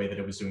from the way that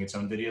it was doing its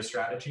own video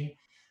strategy.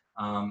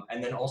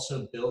 And then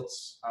also built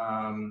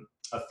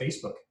a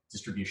Facebook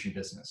distribution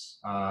business,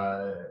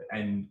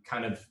 and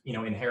kind of,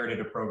 inherited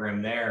a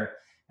program there.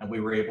 And we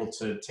were able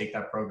to take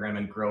that program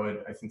and grow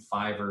it, I think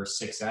 5 or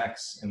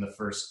 6x in the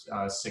first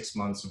 6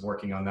 months of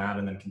working on that,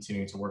 and then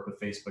continuing to work with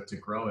Facebook to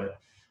grow it.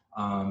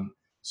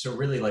 So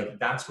really, like,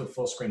 that's what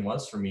Fullscreen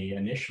was for me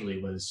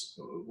initially. Was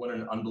what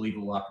an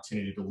unbelievable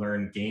opportunity to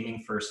learn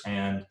gaming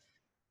firsthand,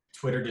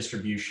 Twitter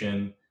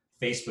distribution,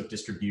 Facebook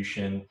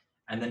distribution,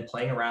 and then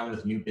playing around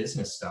with new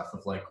business stuff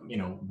of like,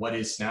 what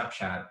is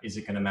Snapchat? Is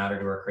it going to matter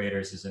to our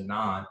creators? Is it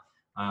not?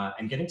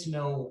 And getting to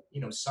know,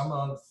 some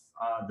of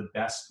the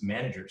best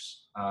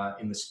managers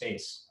in the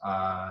space,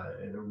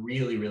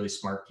 really, really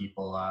smart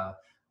people.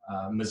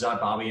 Mazad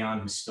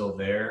Babayan, who's still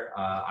there,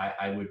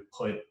 I would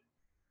put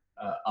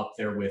up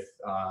there with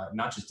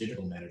not just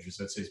digital managers.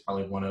 I'd say he's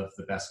probably one of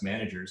the best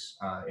managers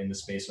in the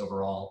space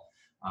overall.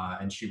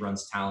 And she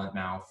runs talent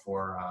now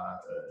for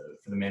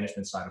the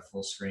management side of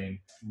Fullscreen.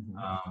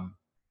 Mm-hmm.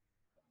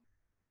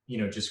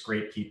 Just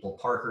great people.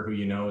 Parker, who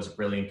is a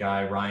brilliant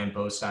guy. Ryan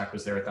Bosak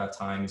was there at that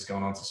time. He's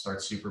going on to start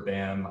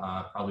Superbam.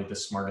 Probably the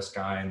smartest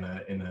guy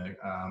in the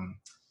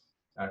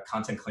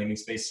content claiming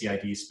space,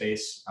 CID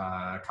space,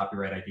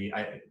 copyright ID,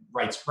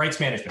 rights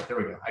management. There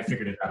we go. I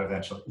figured it out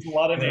eventually. A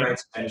lot of the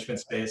rights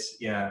management space,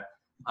 yeah.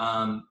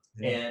 And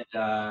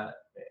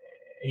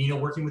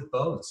working with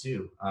Bo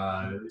too.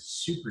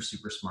 Super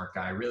smart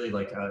guy. Really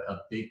like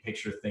a big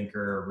picture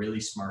thinker. A really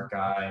smart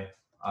guy.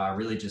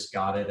 Really just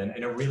got it,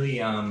 and a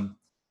really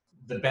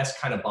the best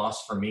kind of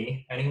boss for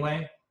me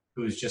anyway.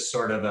 Who's just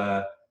sort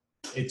of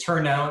it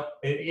turned out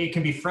it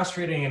can be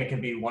frustrating and it can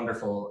be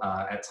wonderful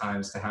at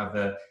times to have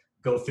the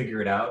go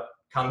figure it out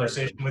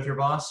conversation with your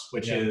boss,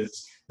 which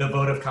is the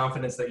vote of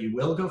confidence that you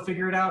will go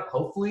figure it out,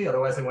 hopefully,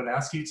 otherwise they wouldn't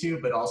ask you to,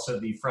 but also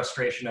the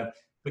frustration of,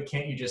 but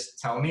can't you just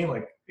tell me?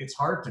 Like, it's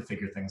hard to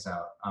figure things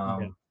out.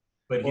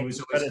 But he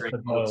was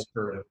always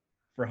great.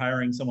 For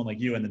hiring someone like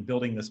you and then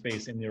building the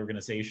space in the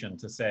organization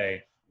to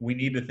say, we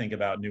need to think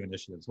about new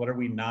initiatives. What are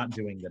we not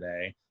doing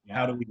today?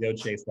 How do we go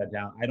chase that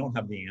down? I don't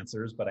have the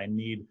answers, but I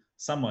need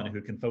someone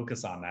who can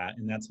focus on that.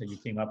 And that's how you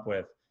came up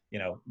with,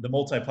 the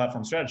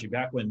multi-platform strategy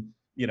back when,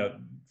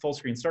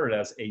 Fullscreen started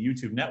as a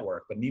YouTube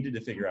network, but needed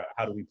to figure out,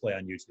 how do we play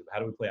on YouTube? How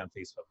do we play on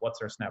Facebook?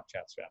 What's our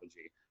Snapchat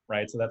strategy,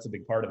 right? So that's a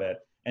big part of it.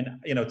 And,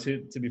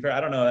 to be fair, I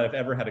don't know that I've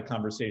ever had a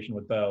conversation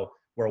with Bo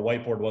where a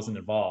whiteboard wasn't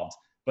involved,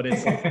 but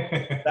it's like,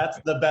 that's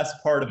the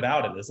best part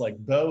about it, is like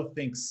Bo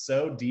thinks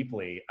so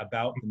deeply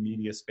about the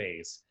media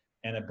space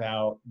and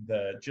about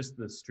the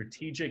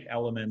strategic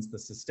elements, the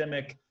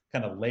systemic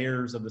kind of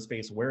layers of the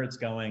space, where it's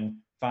going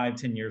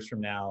 5-10 years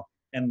from now.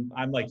 And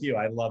I'm like you,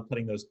 I love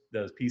putting those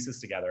pieces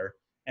together.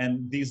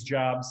 And these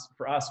jobs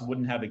for us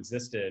wouldn't have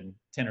existed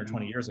 10 or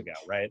 20 years ago,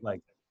 right?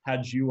 Like,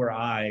 had you or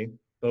I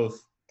both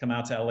come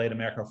out to LA to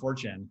make our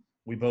fortune,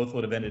 we both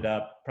would have ended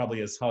up probably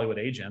as Hollywood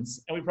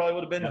agents, and we probably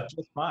would have been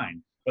just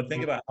fine. But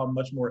think about how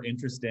much more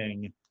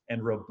interesting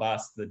and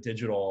robust the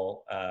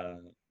digital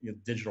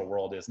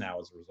world is now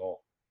as a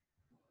result.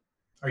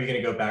 Are you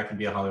going to go back and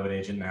be a Hollywood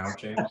agent now,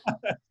 James?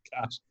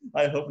 Gosh,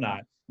 I hope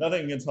not.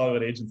 Nothing against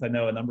Hollywood agents. I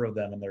know a number of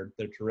them, and they're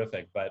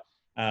terrific. But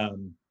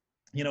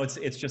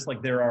it's just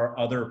like there are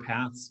other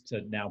paths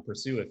to now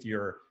pursue if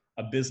you're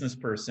a business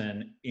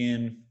person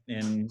in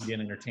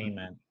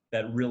entertainment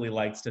that really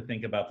likes to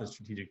think about the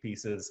strategic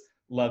pieces,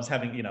 loves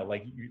having,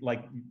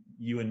 like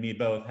you and me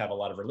both have a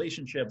lot of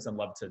relationships and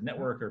love to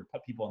network or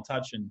put people in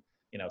touch and,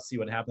 see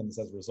what happens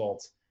as a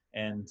result.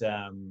 And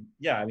I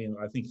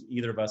think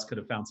either of us could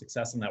have found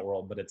success in that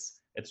world, but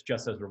it's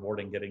just as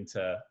rewarding getting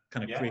to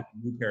kind of create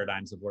new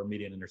paradigms of where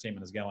media and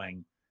entertainment is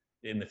going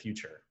in the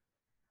future.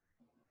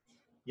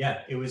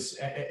 Yeah, it was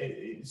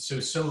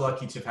so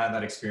lucky to have had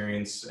that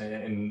experience,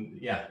 and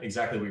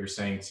exactly what you're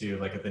saying too.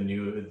 Like at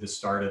the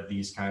start of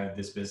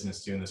this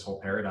business, doing this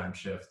whole paradigm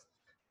shift.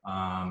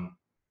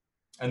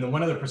 And the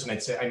one other person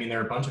I'd say, there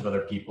are a bunch of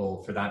other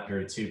people for that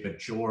period too, but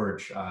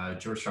George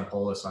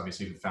Strampoulos,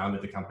 obviously, who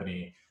founded the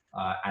company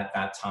at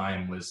that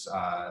time, was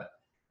of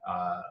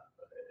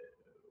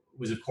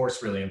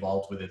course really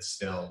involved with it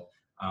still.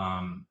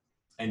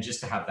 And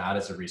just to have that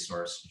as a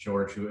resource,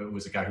 George, who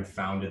was a guy who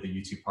founded the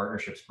YouTube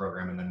Partnerships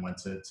program and then went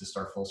to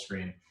start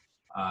Fullscreen.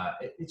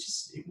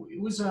 It's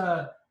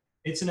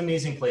an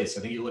amazing place.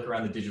 I think you look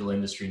around the digital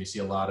industry and you see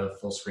a lot of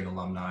Fullscreen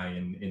alumni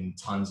in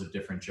tons of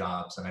different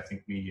jobs. And I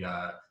think we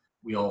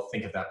all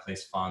think of that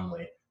place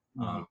fondly.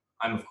 Mm-hmm.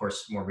 I'm of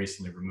course more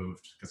recently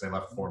removed because I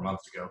left 4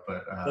 months ago,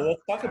 but so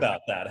let's talk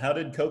about that. How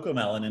did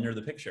CoComelon enter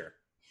the picture?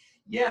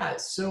 Yeah.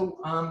 So,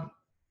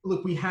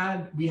 look, we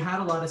had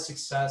a lot of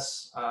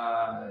success,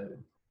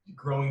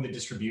 growing the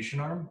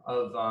distribution arm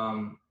of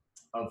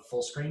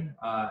Fullscreen,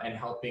 and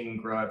helping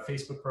grow out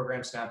Facebook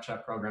programs,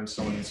 Snapchat programs,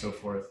 so on and so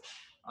forth.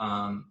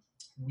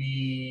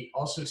 We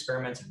also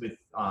experimented with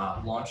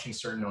launching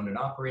certain owned and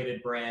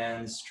operated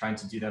brands, trying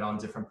to do that on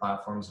different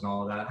platforms and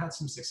all of that. Had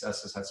some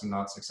successes, had some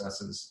not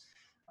successes.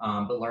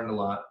 but learned a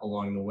lot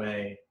along the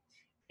way.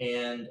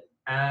 And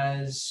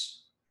as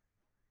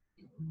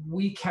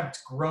we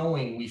kept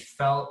growing, we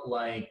felt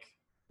like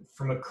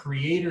from a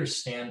creator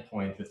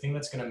standpoint, the thing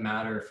that's going to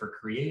matter for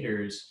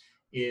creators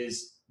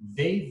is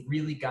they've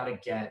really got to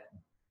get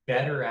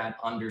better at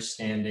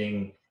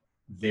understanding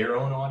their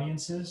own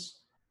audiences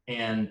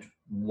and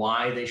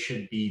why they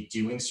should be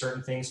doing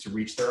certain things to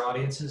reach their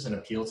audiences and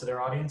appeal to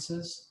their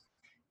audiences.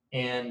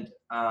 And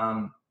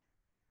part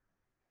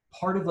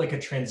of like a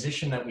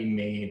transition that we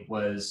made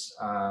was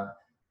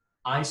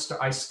I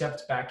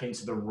stepped back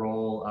into the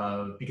role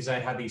of, because I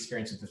had the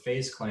experience with the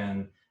FaZe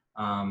Clan,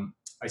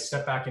 I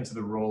stepped back into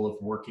the role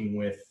of working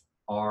with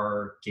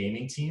our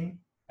gaming team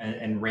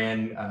and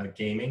ran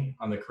gaming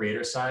on the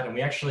creator side. And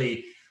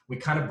we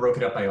kind of broke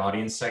it up by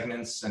audience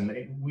segments. And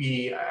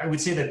I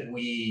would say that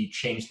we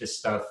changed this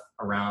stuff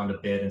around a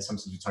bit. And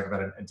sometimes we talk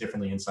about it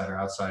differently inside or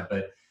outside.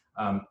 But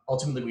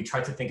ultimately, we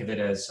tried to think of it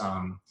as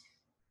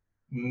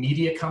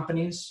media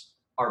companies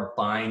are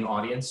buying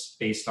audience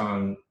based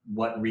on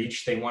what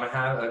reach they want to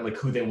have, like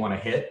who they want to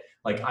hit.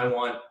 Like I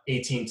want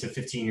 18 to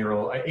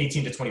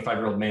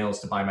 25-year-old males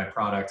to buy my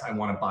product. I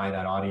want to buy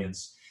that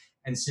audience.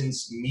 And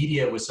since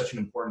media was such an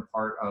important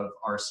part of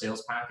our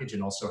sales package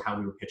and also how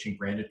we were pitching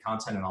branded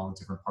content and all the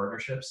different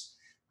partnerships,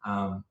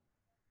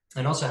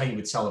 and also how you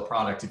would sell a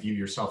product, if you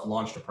yourself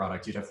launched a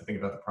product, you'd have to think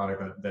about the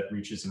product that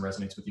reaches and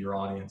resonates with your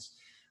audience.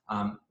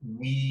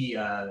 We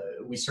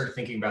started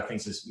thinking about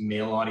things as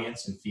male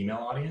audience and female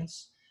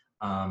audience.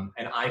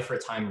 And I, for a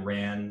time,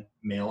 ran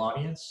male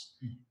audience.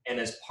 And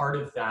as part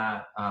of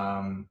that,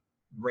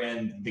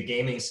 ran the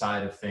gaming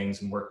side of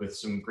things and worked with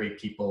some great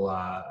people,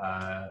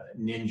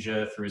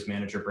 Ninja through his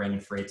manager,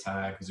 Brandon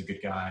Freytag, who's a good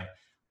guy,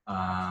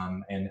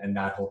 and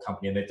that whole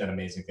company. And they've done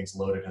amazing things.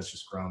 Loaded has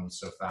just grown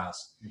so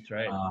fast. That's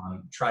right.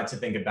 Tried to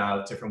think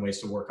about different ways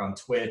to work on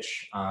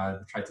Twitch,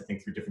 tried to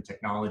think through different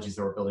technologies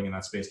that we're building in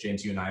that space.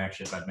 James, you and I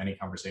actually have had many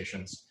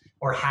conversations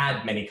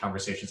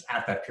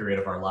at that period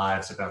of our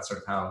lives about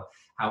sort of how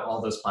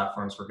all those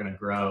platforms were going to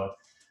grow.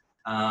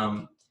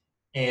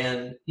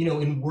 And,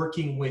 in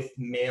working with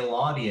male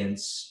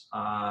audience,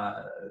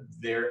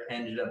 there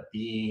ended up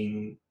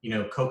being,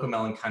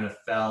 CoComelon kind of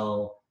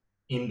fell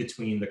in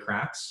between the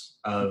cracks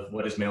of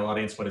what is male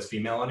audience, what is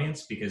female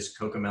audience, because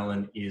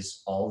CoComelon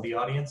is all the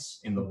audience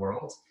in the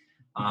world.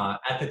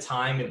 At the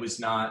time, it was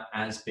not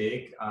as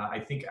big. I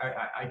think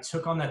I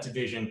took on that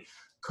division.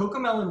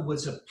 CoComelon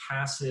was a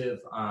passive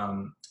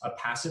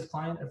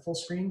client at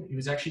Fullscreen. He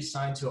was actually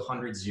signed to a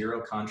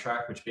 100-0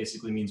 contract, which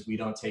basically means we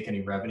don't take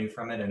any revenue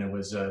from it. And it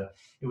was a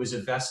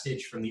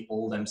vestige from the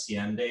old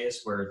MCN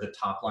days where the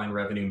top line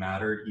revenue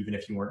mattered, even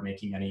if you weren't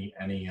making any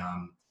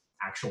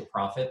actual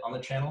profit on the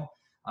channel,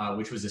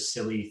 which was a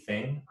silly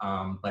thing,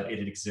 but it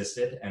had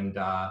existed and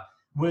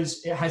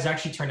it has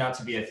actually turned out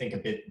to be, I think, a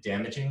bit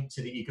damaging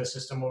to the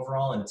ecosystem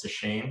overall, and it's a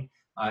shame.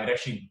 It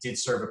actually did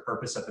serve a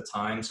purpose at the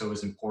time, so it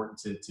was important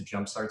to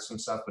jumpstart some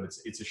stuff, but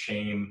it's a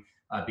shame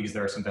because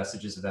there are some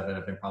vestiges of that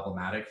have been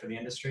problematic for the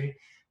industry.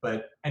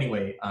 But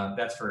anyway,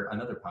 that's for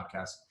another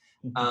podcast.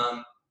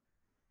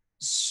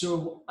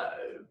 So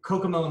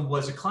CoComelon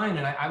was a client,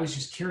 and I was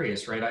just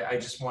curious, right? I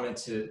just wanted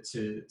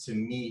to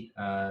meet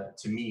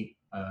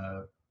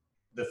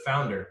the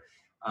founder,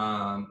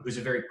 who's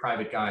a very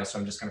private guy, so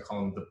I'm just going to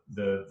call him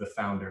the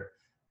founder.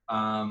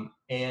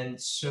 And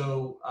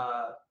so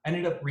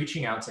ended up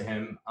reaching out to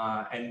him,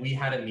 and we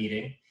had a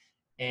meeting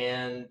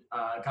and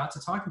got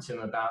to talking to him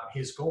about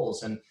his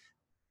goals. And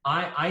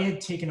I had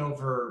taken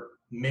over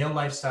male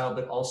lifestyle,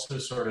 but also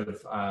sort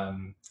of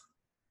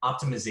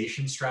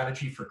optimization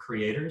strategy for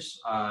creators.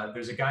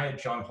 There's a guy named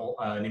John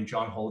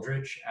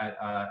Holdridge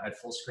at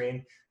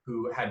Fullscreen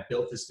who had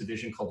built this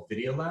division called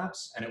Video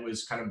Labs, and it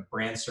was kind of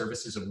brand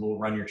services of we'll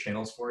run your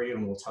channels for you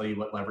and we'll tell you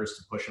what levers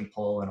to push and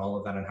pull and all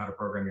of that and how to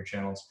program your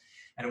channels.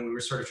 And we were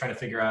sort of trying to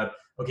figure out,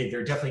 okay,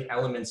 there are definitely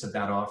elements of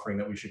that offering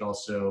that we should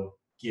also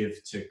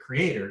give to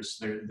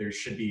creators. They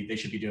should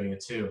be doing it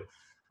too.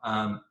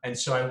 And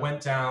so I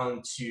went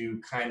down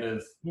to kind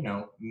of,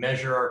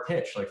 measure our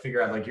pitch, like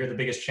figure out, like, you're the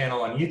biggest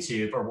channel on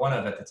YouTube, or one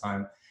of at the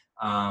time.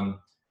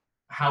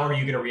 How are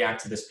you going to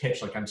react to this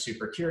pitch? Like, I'm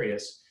super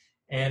curious.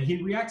 And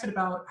he reacted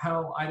about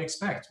how I'd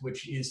expect,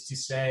 which is to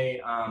say,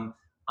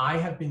 I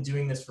have been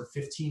doing this for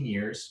 15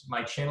 years.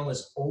 My channel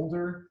is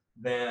older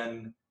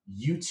than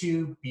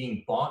YouTube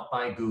being bought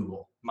by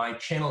Google. My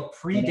channel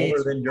predates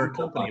older than your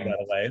Google company, by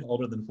the way.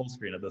 Older than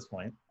Fullscreen at this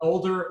point.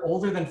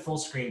 Older than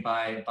Fullscreen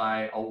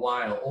by a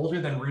while.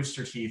 Older than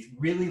Rooster Teeth.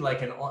 Really,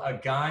 like a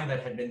guy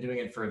that had been doing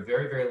it for a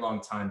very, very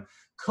long time.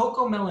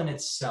 CoComelon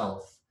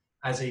itself,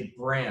 as a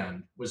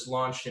brand, was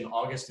launched in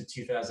August of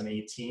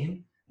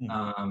 2018.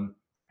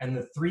 And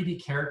the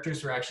 3D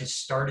characters were actually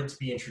started to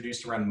be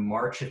introduced around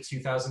March of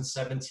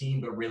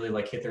 2017, but really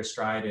like hit their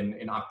stride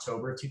in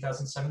October of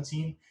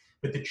 2017.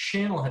 But the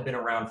channel had been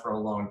around for a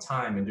long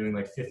time and doing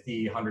like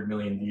 50, 100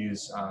 million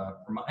views per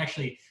month,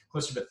 actually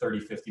closer to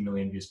 30, 50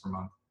 million views per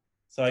month.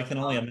 So I can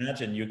only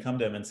imagine you come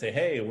to him and say,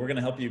 "Hey, we're going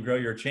to help you grow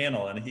your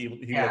channel," and he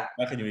looks Yeah.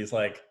 back at you. He's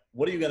like,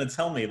 "What are you going to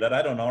tell me that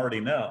I don't already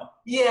know?"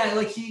 Yeah,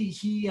 like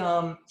he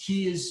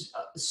is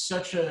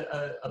such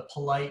a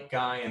polite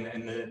guy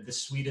and the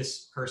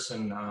sweetest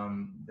person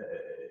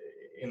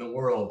in the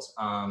world.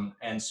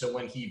 And so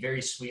when he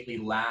very sweetly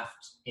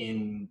laughed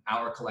in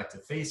our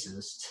collective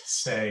faces to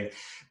say,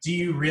 "Do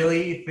you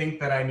really think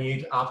that I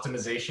need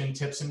optimization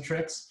tips and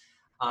tricks?"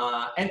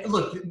 And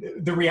look,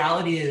 the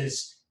reality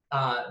is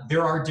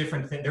there are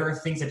there are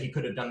things that he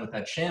could have done with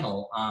that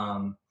channel.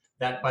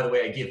 That, by the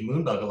way, I give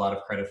Moonbug a lot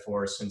of credit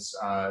for, since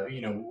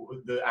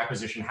the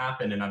acquisition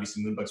happened, and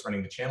obviously Moonbug's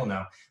running the channel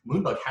now.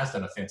 Moonbug has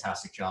done a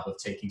fantastic job of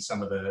taking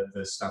some of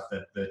the stuff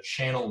that the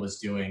channel was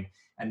doing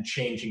and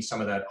changing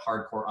some of that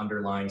hardcore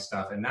underlying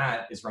stuff, and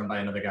that is run by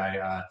another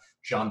guy,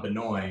 John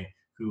Benoit,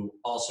 who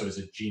also is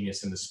a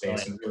genius in the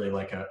space and really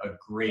like a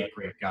great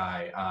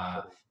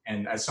guy.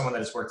 And as someone that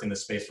has worked in the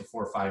space for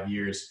 4 or 5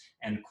 years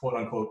and quote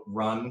unquote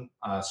run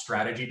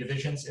strategy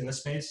divisions in the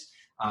space,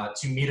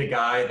 to meet a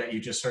guy that you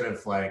just sort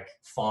of like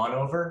fawn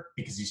over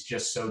because he's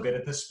just so good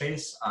at this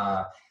space.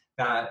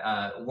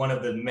 That one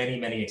of the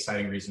many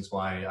exciting reasons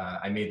why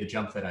I made the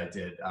jump that I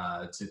did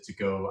to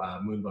go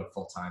Moonbug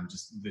full time.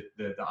 Just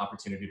the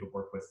opportunity to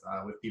work with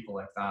people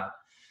like that.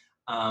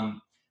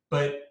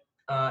 But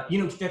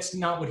that's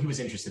not what he was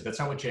interested. That's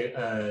not what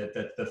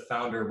that the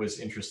founder was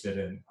interested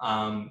in.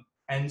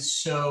 And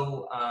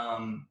so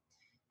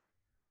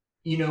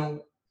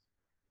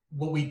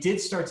what we did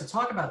start to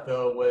talk about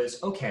though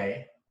was,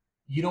 okay,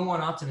 you don't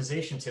want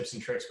optimization tips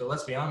and tricks, but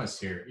let's be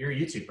honest here. You're a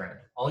YouTube brand.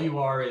 All you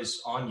are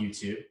is on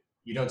YouTube.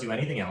 You don't do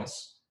anything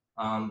else.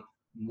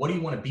 What do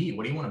you want to be?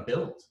 What do you want to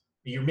build?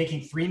 You're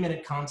making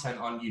 3-minute content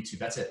on YouTube.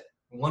 That's it.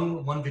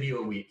 One video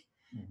a week.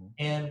 Mm-hmm.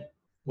 And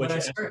which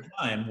at the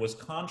time was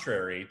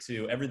contrary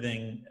to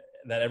everything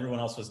that everyone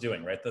else was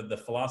doing, right? The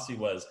philosophy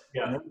was,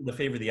 in order to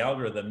favor the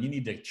algorithm, you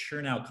need to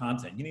churn out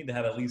content. You need to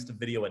have at least a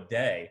video a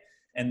day.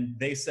 And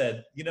they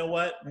said, you know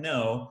what?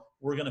 No,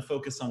 we're going to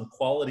focus on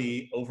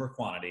quality over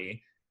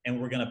quantity, and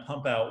we're going to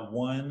pump out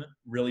one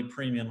really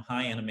premium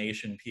high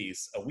animation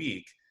piece a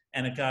week.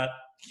 And it got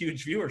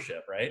huge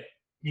viewership, right?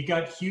 You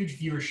got huge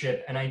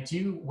viewership. And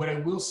what I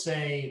will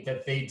say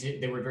that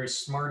they were very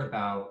smart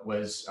about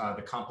was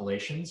the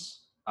compilations.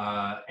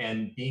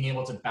 And being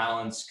able to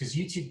balance, because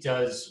YouTube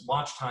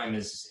watch time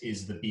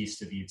is the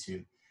beast of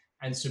YouTube.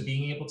 And so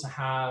being able to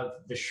have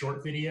the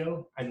short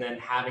video and then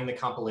having the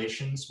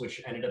compilations,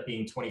 which ended up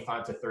being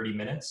 25 to 30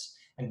 minutes,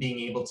 and being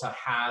able to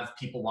have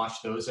people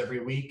watch those every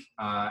week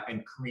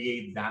and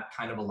create that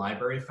kind of a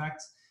library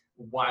effect,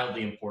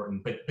 wildly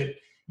important. But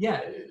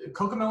yeah,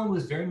 CoComelon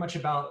was very much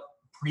about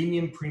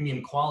premium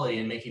quality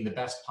and making the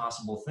best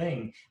possible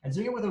thing, and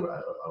doing it with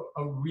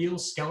a real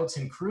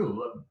skeleton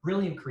crew of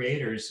brilliant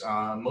creators,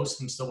 most of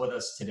them still with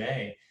us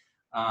today,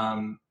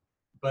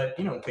 but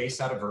based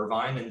out of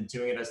Irvine and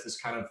doing it as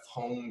this kind of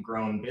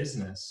homegrown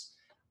business.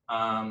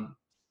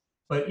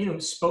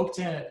 But spoke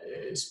to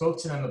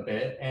them a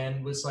bit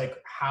and was like,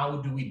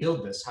 how do we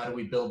build this? How do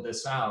we build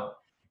this out?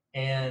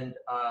 And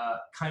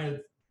kind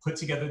of put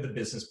together the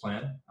business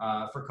plan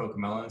for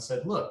CoComelon and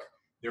said, look,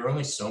 there are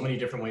only so many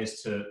different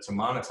ways to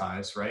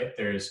monetize, right?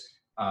 There's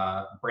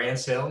brand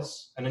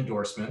sales and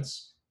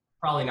endorsements,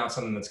 probably not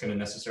something that's going to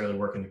necessarily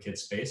work in the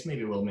kids space.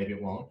 Maybe it will, maybe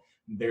it won't.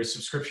 There's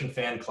subscription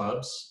fan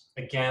clubs.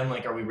 Again,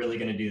 like, are we really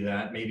going to do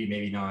that? Maybe,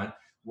 maybe not.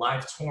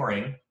 Live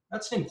touring,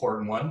 that's an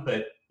important one,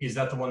 but is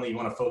that the one that you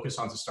want to focus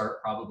on to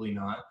start? Probably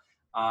not.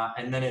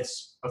 And then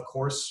it's, of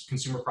course,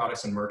 consumer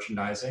products and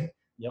merchandising.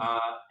 Yep.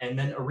 And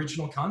then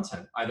original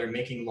content, either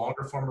making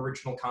longer form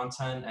original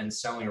content and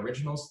selling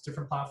originals to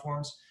different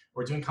platforms,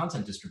 or doing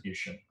content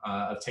distribution,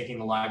 of taking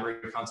the library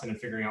content and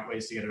figuring out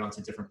ways to get it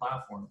onto different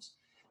platforms.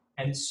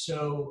 And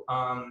so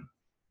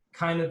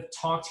kind of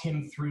talked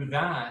him through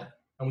that,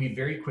 and we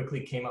very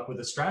quickly came up with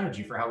a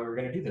strategy for how we were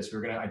going to do this. We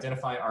were going to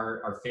identify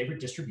our favorite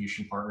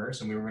distribution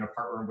partners, and we were going to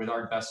partner with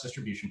our best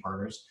distribution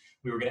partners.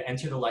 We were going to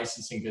enter the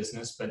licensing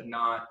business, but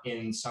not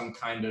in some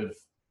kind of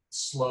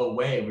slow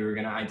way. We were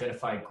going to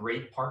identify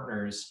great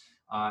partners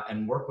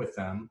and work with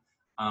them.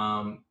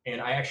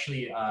 And I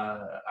actually,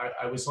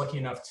 I was lucky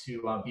enough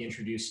to be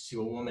introduced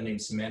to a woman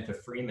named Samantha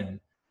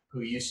Freeman,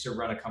 who used to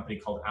run a company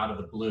called Out of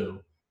the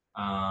Blue,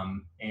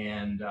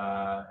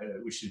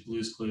 which is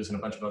Blue's Clues and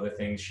a bunch of other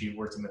things. She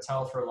worked at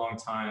Mattel for a long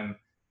time.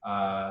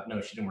 No,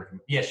 she didn't work.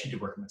 She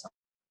did work at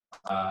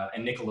Mattel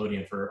and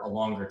Nickelodeon for a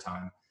longer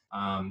time.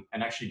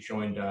 And actually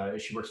joined.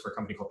 She works for a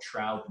company called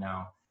Trout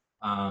now.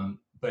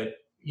 But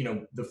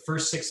the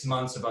first 6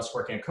 months of us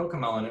working at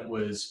CoComelon, it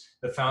was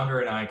the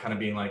founder and I kind of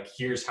being like,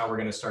 here's how we're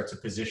going to start to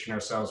position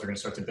ourselves. We're going to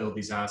start to build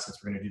these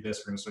assets. We're going to do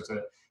this. We're going to start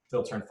to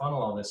filter and funnel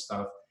all this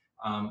stuff.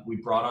 We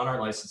brought on our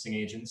licensing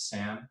agent,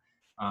 Sam.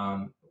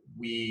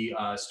 We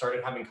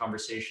started having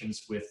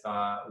conversations with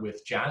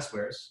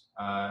Jazzwares,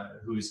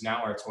 who's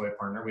now our toy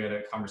partner. We had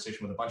a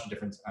conversation with a bunch of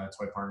different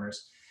toy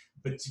partners.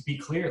 But to be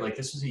clear, like,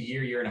 this was a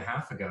year and a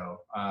half ago,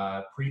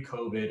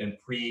 pre-COVID and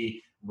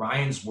pre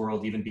Ryan's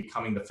World even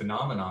becoming the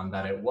phenomenon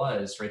that it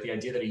was, right? The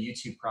idea that a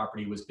YouTube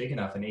property was big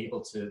enough and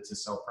able to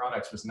sell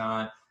products was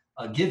not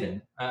a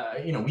given.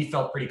 We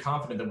felt pretty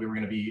confident that we were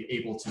going to be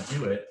able to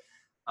do it.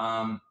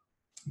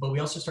 But we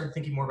also started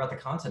thinking more about the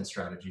content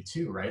strategy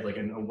too, right? Like,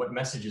 and what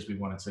messages we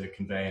wanted to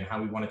convey and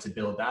how we wanted to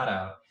build that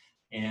out.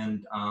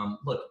 And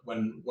look,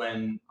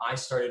 when I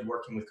started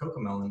working with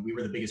CoComelon, we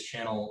were the biggest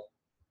channel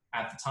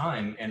at the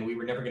time, and we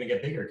were never going to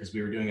get bigger because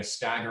we were doing a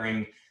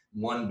staggering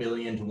 1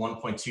 billion to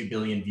 1.2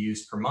 billion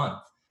views per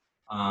month.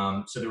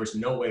 So there was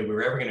no way we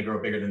were ever going to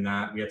grow bigger than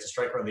that. We had to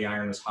strike while the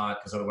iron was hot,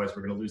 because otherwise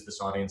we're going to lose this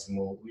audience and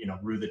we'll,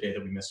 rue the day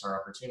that we missed our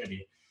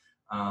opportunity.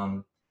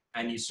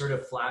 And you sort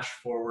of flash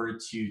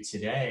forward to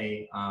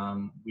today,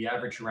 we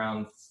average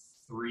around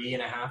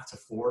 3.5 to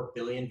 4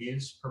 billion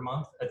views per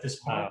month at this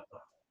point.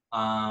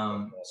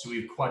 So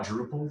we've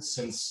quadrupled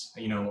since,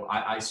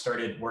 I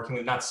started working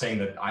with, not saying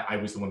that I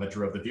was the one that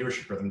drove the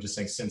viewership growth. I'm just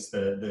saying since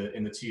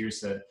in the 2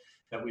 years that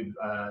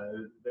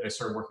I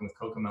started working with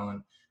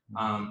CoComelon,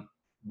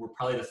 we're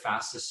probably the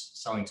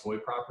fastest selling toy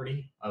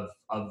property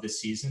of the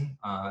season.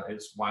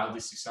 It's wildly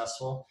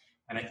successful.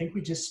 And I think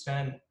we just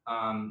spent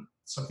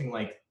something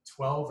like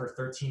 12 or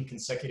 13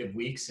 consecutive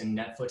weeks in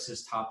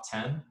Netflix's top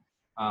 10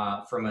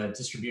 from a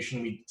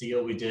distribution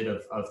deal we did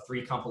of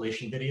 3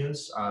 compilation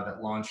videos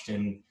that launched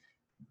in,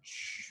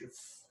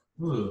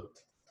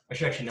 I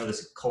should actually know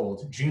this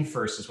cold. June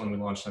 1st is when we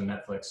launched on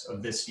Netflix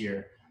of this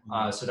year.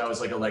 So that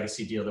was like a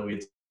legacy deal that we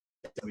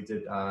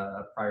did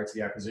prior to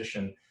the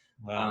acquisition.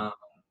 Wow.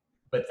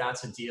 But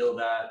that's a deal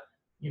that,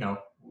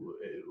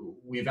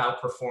 we've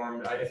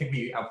outperformed. I think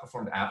we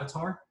outperformed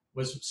Avatar,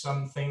 was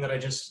something that I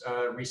just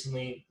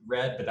recently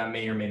read, but that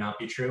may or may not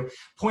be true.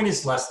 Point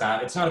is less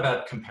that it's not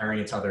about comparing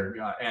it to other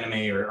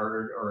anime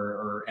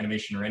or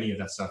animation or any of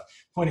that stuff.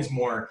 Point is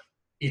more,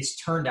 it's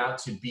turned out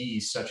to be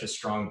such a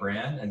strong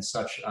brand and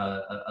such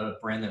a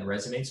brand that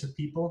resonates with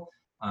people,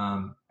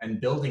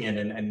 and building it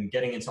and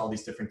getting into all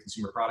these different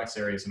consumer products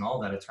areas and all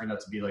that, it turned out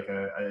to be like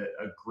a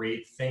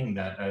great thing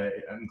that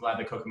I'm glad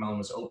that CoComelon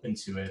was open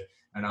to it.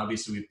 And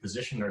obviously we've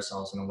positioned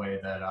ourselves in a way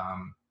that,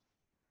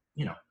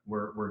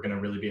 we're going to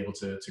really be able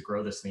to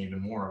grow this thing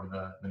even more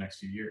over the next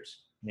few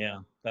years. Yeah,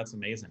 that's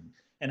amazing.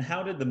 And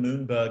how did the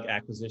Moonbug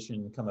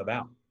acquisition come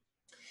about?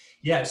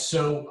 Yeah,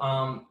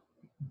 so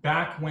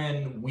back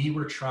when we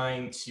were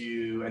trying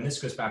to, and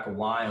this goes back a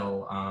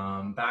while,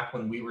 back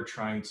when we were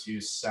trying to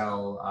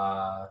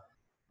sell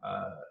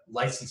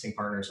licensing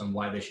partners on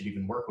why they should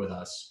even work with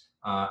us,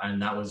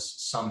 and that was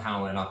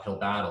somehow an uphill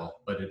battle,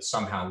 but it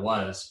somehow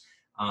was.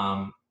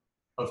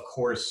 Of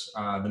course,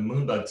 the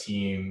Moonbug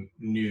team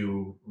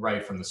knew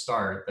right from the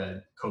start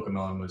that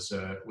CoComelon was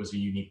a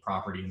unique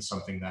property and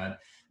something that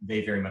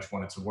they very much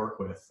wanted to work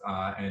with.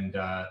 And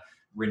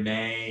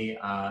Renee,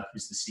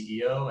 who's the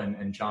CEO,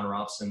 and John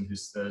Robson,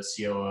 who's the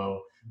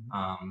COO,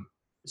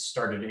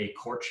 started a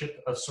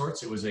courtship of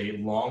sorts. It was a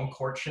long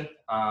courtship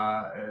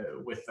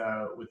with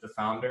the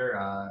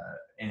founder,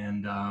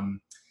 and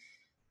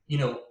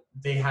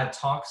they had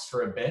talks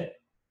for a bit,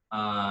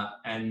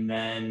 and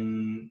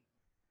then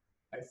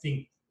I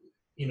think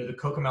the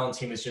CoComelon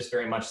team is just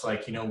very much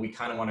like, we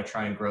kind of want to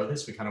try and grow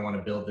this. We kind of want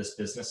to build this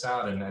business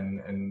out,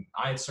 and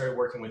I had started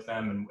working with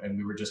them, and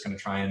we were just going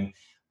to try and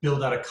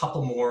build out a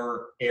couple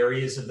more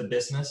areas of the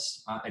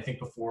business. I think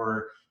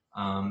before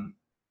the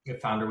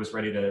founder was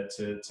ready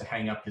to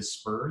hang up his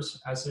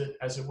spurs, as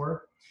it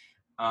were.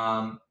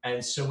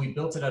 And so we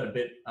built it out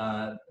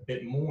a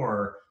bit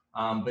more.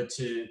 But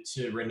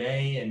to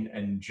Renee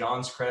and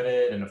John's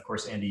credit, and of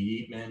course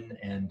Andy Yeatman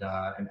and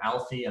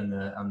Alfie on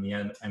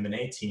the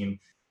M&A team,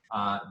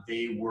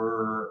 they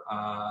were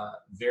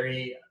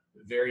very,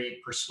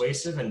 very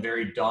persuasive and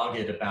very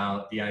dogged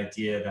about the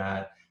idea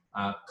that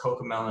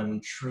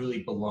CoComelon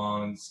truly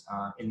belongs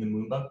in the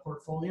Moonbug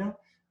portfolio,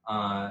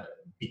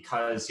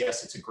 because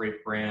yes, it's a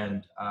great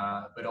brand,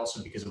 but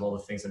also because of all the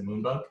things that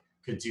Moonbug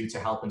could do to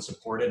help and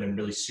support it and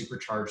really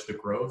supercharge the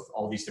growth,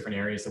 all these different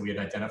areas that we had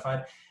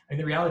identified. And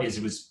the reality is,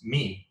 it was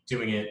me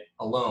doing it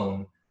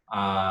alone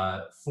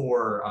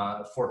for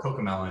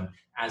CoComelon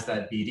as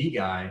that BD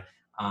guy.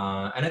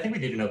 And I think we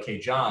did an okay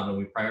job, and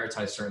we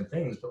prioritized certain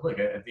things. But look,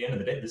 at the end of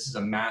the day, this is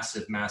a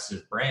massive,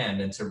 massive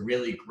brand. And to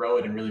really grow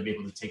it and really be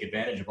able to take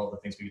advantage of all the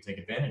things we could take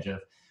advantage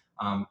of,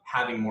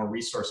 having more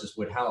resources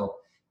would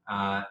help.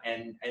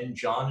 And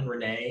John and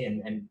Renee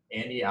and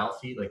Andy,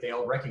 Alfie, like, they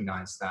all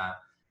recognized that.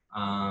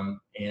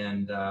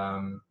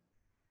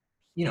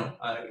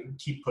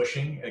 Keep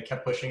pushing,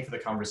 kept pushing for the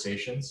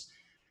conversations.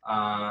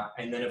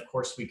 And then of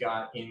course we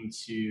got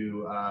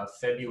into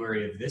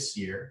February of this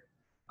year,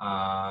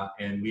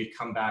 and we had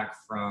come back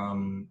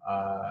from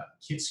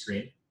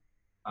Kidscreen,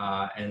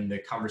 and the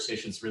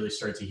conversations really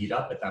started to heat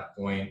up at that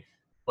point.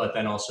 But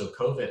then also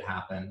COVID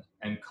happened,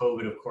 and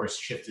COVID of course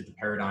shifted the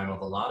paradigm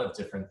of a lot of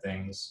different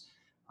things.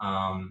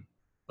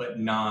 But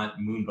not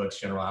Moonbug's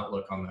general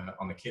outlook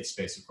on the kids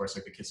space. Of course,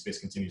 like, the kids space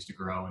continues to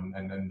grow,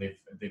 and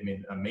they've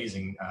made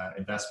amazing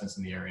investments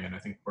in the area. And I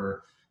think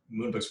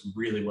Moonbug's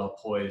really well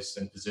poised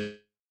and positioned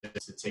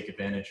to take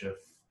advantage of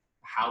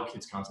how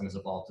kids content has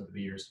evolved over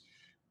the years.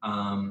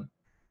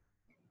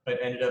 but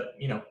ended up,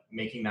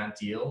 making that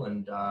deal,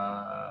 and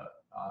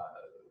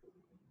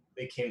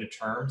they came to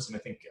terms, and I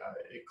think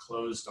it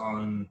closed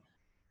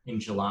in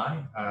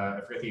July.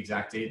 I forget the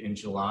exact date, in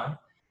July.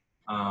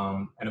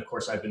 And of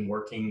course, I've been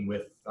working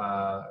with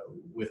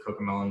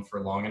CoComelon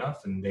for long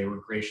enough, and they were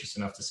gracious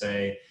enough to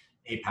say,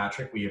 "Hey,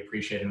 Patrick, we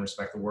appreciate and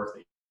respect the work that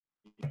you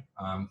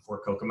do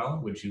for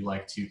CoComelon. Would you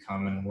like to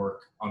come and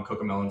work on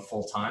CoComelon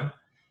full time?"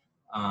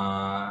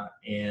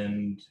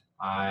 And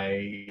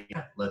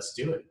let's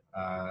do it.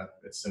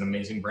 It's an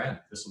amazing brand.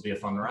 This will be a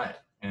fun ride,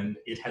 and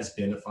it has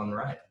been a fun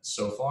ride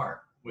so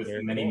far, with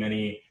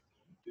many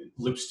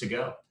loops to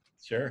go.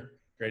 Sure,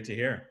 great to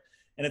hear.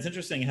 And it's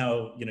interesting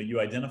how you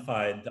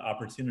identified the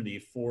opportunity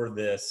for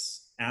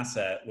this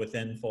asset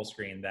within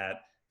Fullscreen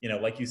that,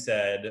 like you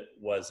said,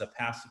 was a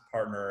passive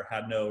partner,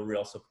 had no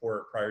real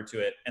support prior to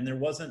it, and there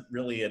wasn't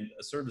really a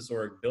service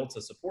org built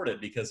to support it,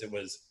 because it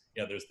was,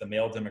 there's the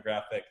male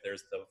demographic,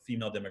 there's the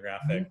female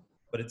demographic,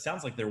 but it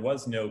sounds like there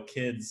was no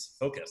kids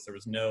focus. There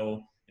was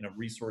no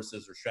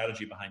resources or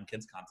strategy behind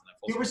kids content at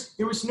Fullscreen.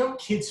 There was no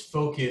kids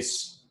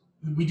focus.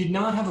 We did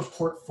not have a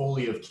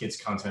portfolio of kids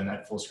content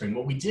at Fullscreen.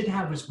 What we did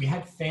have was we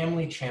had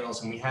family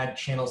channels, and we had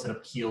channels that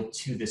appealed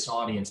to this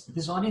audience. But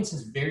this audience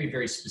is very,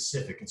 very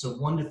specific. It's a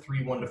 1 to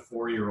 3, 1 to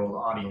 4-year-old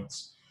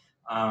audience.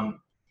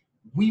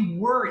 We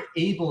were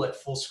able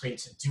at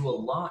Fullscreen to do a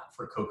lot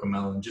for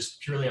CoComelon, just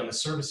purely on the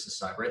services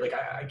side, right? Like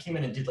I came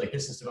in and did like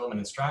business development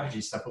and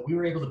strategy stuff, but we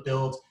were able to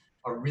build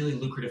a really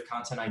lucrative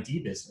content ID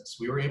business.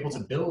 We were able to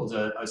build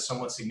a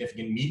somewhat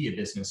significant media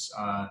business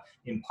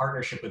in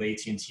partnership with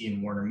AT&T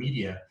and Warner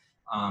Media.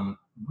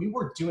 We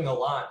were doing a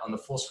lot on the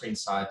Fullscreen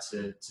side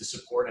to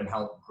support and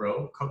help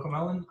grow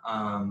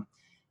CoComelon.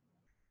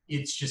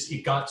 It's just,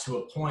 it got to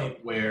a point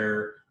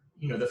where,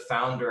 the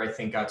founder, I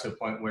think, got to a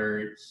point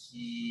where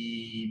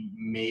he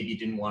maybe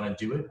didn't want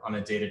to do it on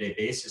a day-to-day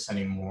basis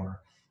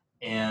anymore.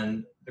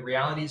 And the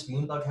reality is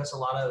Moonbug has a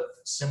lot of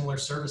similar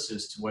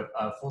services to what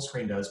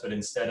Fullscreen does, but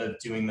instead of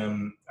doing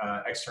them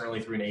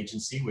externally through an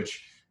agency,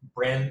 which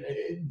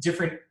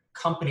different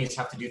companies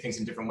have to do things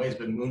in different ways,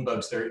 but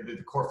Moonbug's, the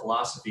core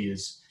philosophy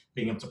is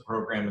being able to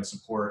program and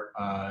support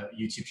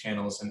YouTube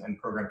channels and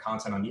program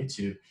content on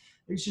YouTube.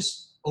 There's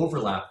just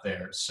overlap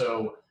there.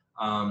 So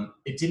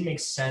it didn't make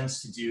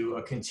sense to do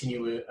a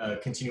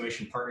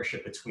continuation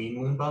partnership between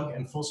Moonbug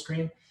and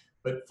Fullscreen,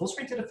 but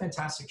Fullscreen did a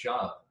fantastic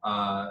job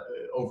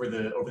over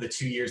the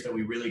 2 years that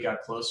we really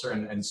got closer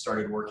and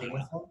started working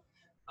with them.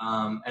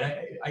 And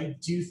I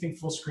do think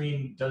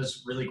Fullscreen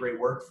does really great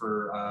work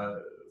for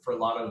a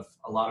lot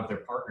of their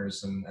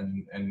partners,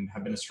 and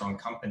have been a strong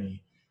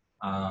company.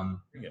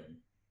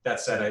 That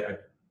said,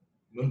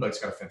 Moonbug's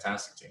got a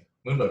fantastic team.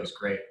 Moonbug is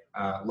great.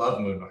 Love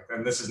Moonbug.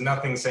 And this is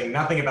saying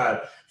nothing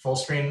about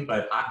Fullscreen,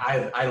 but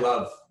I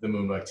love the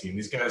Moonbug team.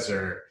 These guys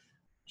are,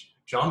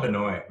 John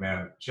Benoit,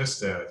 man,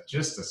 just a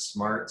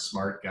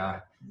smart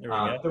guy.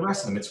 The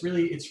rest of them, it's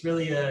really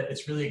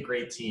a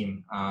great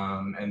team.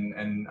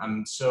 And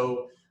I'm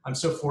so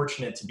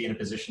fortunate to be in a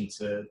position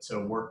to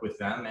work with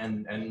them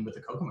and with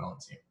the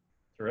CoComelon team.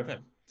 Terrific.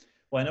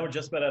 Well, I know we're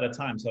just about out of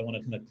time, so I want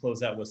to kind of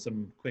close out with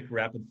some quick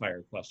rapid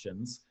fire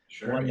questions.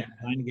 Sure. One I'm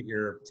trying to get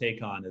your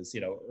take on is,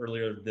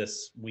 earlier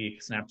this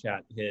week, Snapchat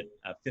hit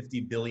a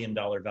 $50 billion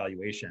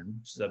valuation,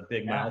 which is a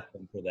big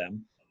milestone for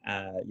them,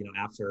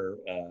 after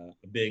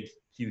a big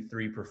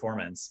Q3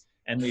 performance.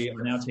 And we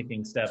are now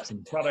taking steps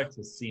in the product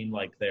to seem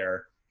like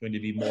they're going to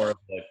be more of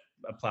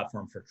a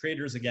platform for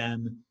creators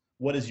again.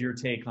 What is your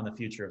take on the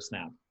future of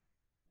Snap?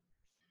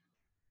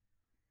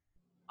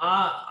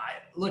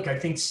 Look, I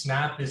think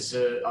Snap is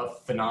a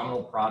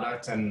phenomenal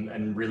product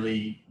and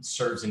really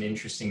serves an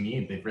interesting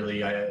need. They've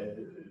really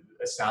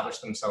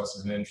established themselves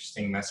as an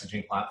interesting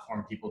messaging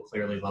platform. People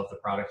clearly love the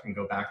product and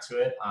go back to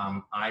it.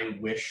 I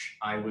wish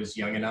I was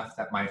young enough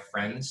that my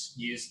friends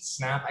used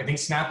Snap. I think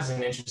Snap is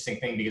an interesting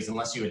thing because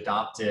unless you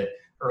adopt it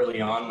early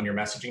on when you're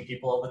messaging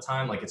people all the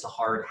time, like it's a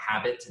hard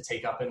habit to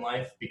take up in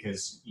life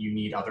because you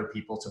need other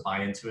people to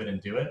buy into it and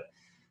do it.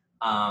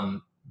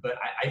 But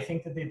I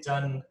think that they've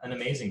done an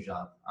amazing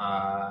job,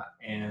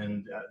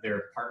 and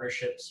their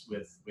partnerships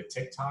with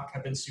TikTok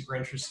have been super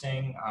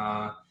interesting,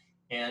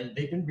 and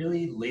they've been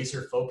really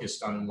laser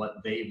focused on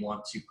what they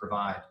want to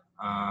provide.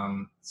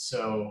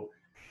 So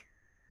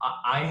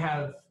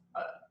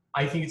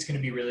I think it's going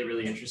to be really,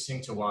 really interesting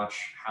to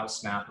watch how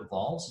Snap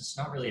evolves. It's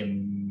not really a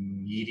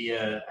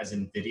media as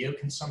in video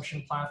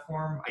consumption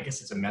platform. I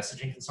guess it's a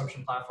messaging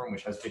consumption platform,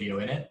 which has video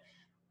in it.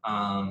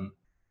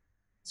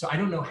 So I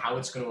don't know how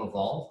it's going to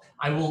evolve.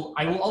 I will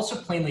also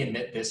plainly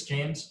admit this,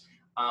 James.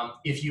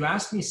 If you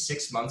asked me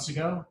 6 months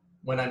ago,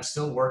 when I'm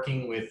still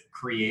working with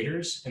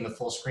creators in the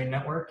Fullscreen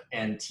network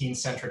and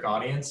teen-centric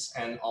audience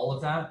and all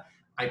of that,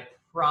 I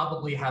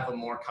probably have a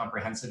more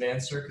comprehensive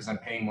answer because I'm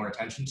paying more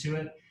attention to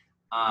it.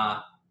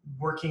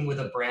 Working with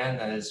a brand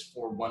that is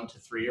for 1 to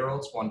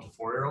 3-year-olds, 1 to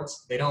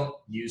 4-year-olds, they don't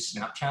use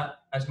Snapchat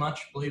as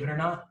much, believe it or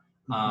not,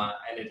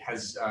 and it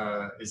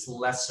is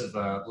less of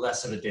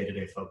a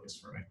day-to-day focus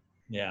for me.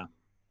 Yeah.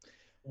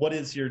 What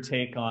is your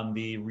take on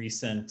the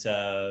recent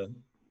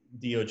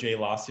DOJ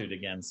lawsuit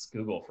against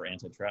Google for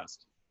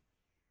antitrust?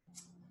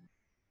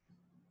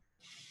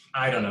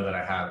 I don't know that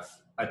I have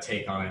a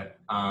take on it.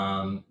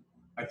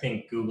 I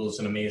think Google's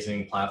an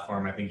amazing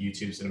platform. I think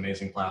YouTube's an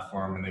amazing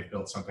platform, and they've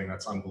built something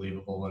that's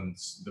unbelievable, and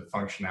the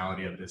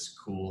functionality of it is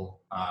cool.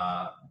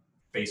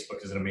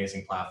 Facebook is an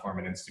amazing platform,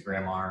 and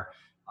Instagram are.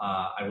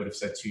 I would have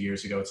said 2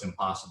 years ago it's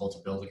impossible to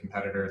build a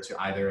competitor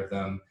to either of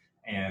them,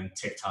 and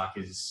TikTok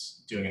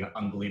is doing an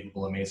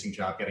unbelievable, amazing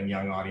job getting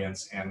young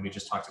audience, and we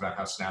just talked about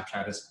how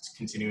Snapchat is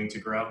continuing to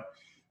grow.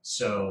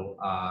 So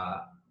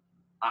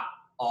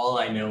all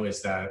I know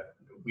is that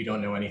we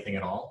don't know anything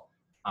at all,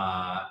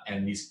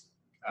 and these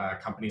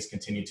companies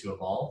continue to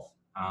evolve.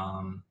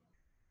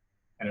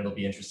 And it'll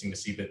be interesting to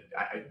see. But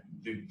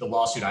the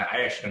lawsuit,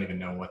 I actually don't even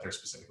know what they're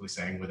specifically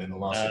saying within the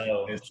lawsuit.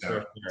 Oh,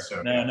 sure.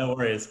 So, no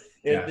worries.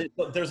 Yeah.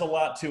 There's a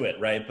lot to it,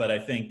 right? But I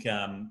think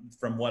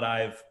from what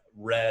I've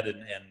read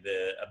and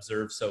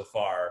observed so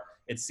far,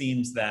 it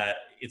seems that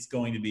it's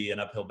going to be an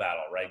uphill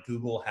battle, right?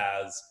 Google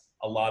has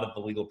a lot of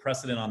the legal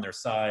precedent on their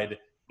side.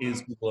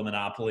 Is Google a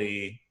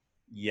monopoly?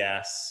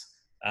 Yes.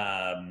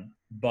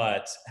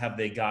 But have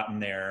they gotten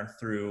there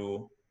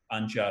through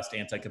unjust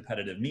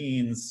anti-competitive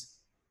means?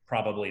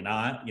 Probably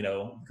not. You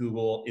know,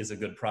 Google is a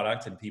good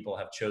product and people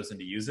have chosen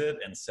to use it.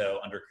 And so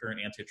under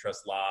current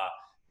antitrust law,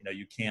 you know,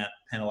 you can't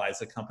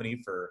penalize a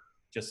company for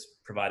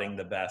just providing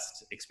the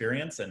best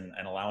experience and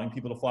allowing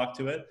people to flock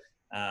to it,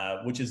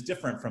 which is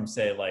different from,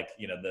 say, like,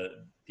 you know,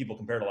 the people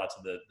compared a lot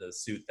to the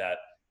suit that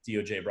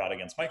DOJ brought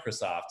against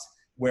Microsoft,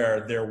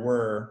 where there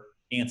were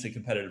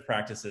anti-competitive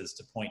practices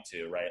to point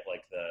to, right?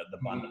 Like the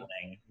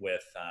bundling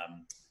with,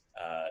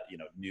 you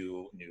know,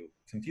 new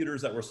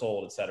computers that were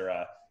sold, et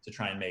cetera, to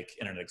try and make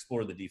Internet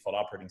Explorer the default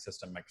operating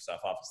system,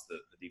 Microsoft Office the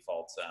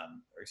default,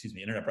 or excuse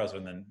me, Internet Browser,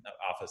 and then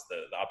Office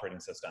the operating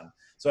system.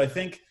 So I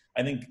think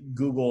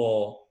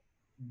Google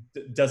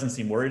doesn't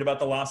seem worried about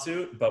the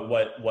lawsuit, but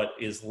what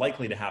is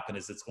likely to happen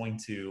is it's going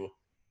to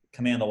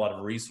command a lot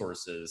of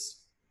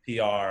resources,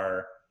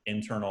 PR,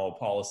 internal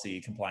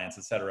policy, compliance,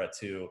 et cetera,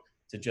 to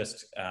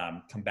just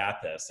combat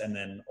this. And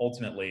then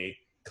ultimately,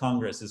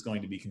 Congress is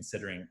going to be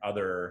considering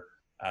other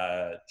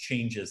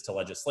changes to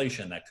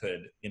legislation that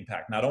could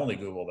impact not only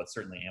Google, but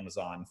certainly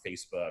Amazon,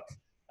 Facebook,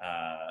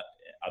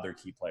 other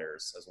key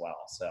players as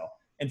well. So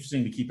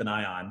interesting to keep an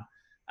eye on.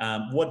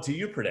 What do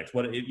you predict?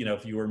 What, you know,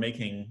 if you were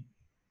making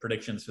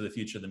predictions for the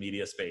future of the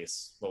media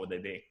space, what would they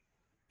be?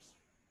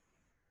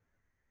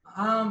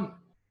 I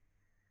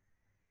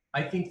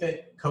think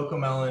that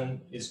CoComelon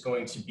is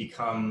going to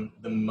become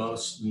the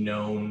most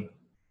known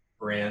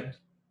brand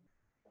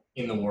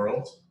in the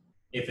world,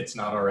 if it's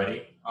not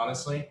already,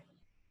 honestly.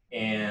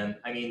 And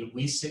I mean,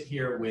 we sit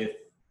here with,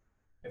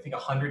 I think,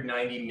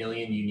 190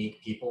 million unique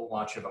people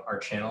watch our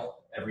channel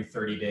every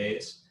 30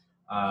 days.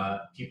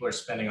 People are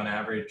spending on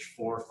average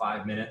 4 or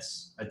 5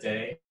 minutes a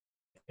day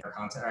for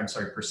content. I'm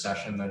sorry, per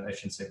session, I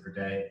shouldn't say per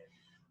day.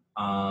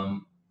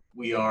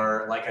 We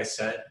are, like I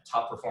said,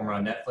 top performer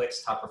on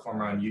Netflix, top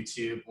performer on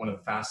YouTube, one of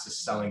the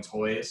fastest selling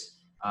toys.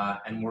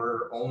 And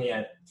we're only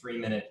at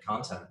 3-minute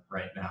content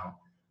right now.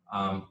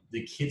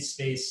 The kids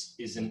space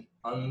is an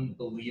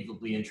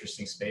unbelievably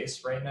interesting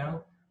space right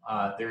now.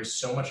 There's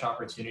so much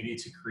opportunity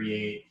to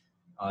create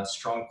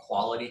strong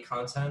quality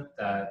content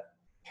that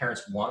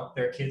parents want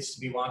their kids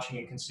to be watching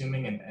and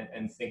consuming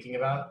and thinking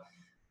about.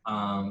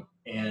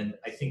 And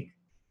I think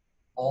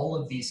all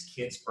of these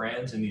kids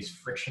brands in these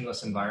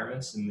frictionless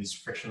environments, in these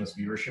frictionless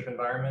viewership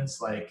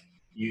environments like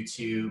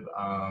YouTube,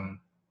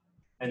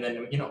 and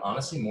then, you know,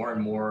 honestly, more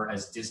and more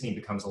as Disney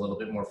becomes a little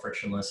bit more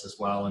frictionless as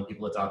well, and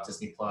people adopt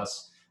Disney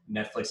Plus,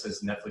 Netflix,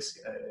 as Netflix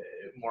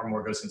more and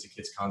more goes into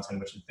kids content,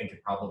 which I think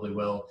it probably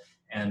will,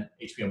 and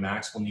HBO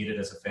Max will need it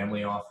as a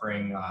family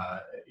offering.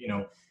 You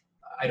know,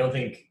 I don't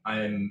think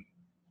I'm,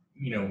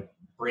 you know,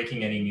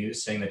 breaking any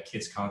news saying that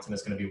kids content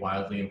is going to be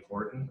wildly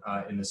important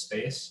in the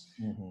space.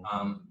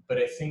 Mm-hmm. But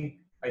I think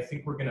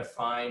we're going to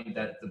find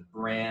that the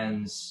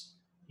brands,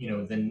 you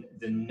know,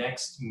 the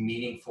next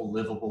meaningful,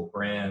 livable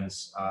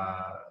brands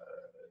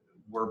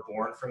were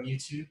born from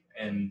YouTube,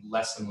 and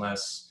less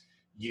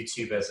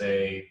YouTube as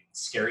a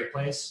scary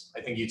place.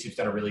 I think YouTube's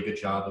done a really good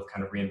job of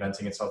kind of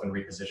reinventing itself and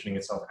repositioning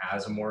itself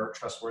as a more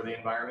trustworthy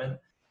environment.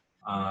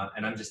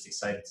 And I'm just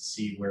excited to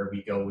see where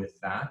we go with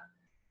that.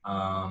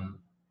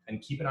 And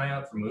keep an eye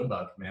out for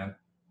Moonbug, man.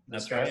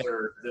 Those guys,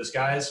 those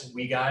guys,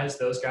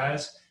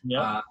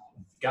 yep.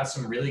 Got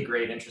some really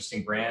great,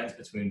 interesting brands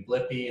between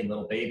Blippi and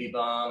Little Baby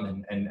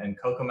Bum and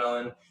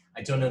CoComelon.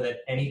 I don't know that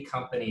any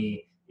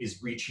company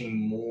is reaching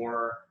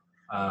more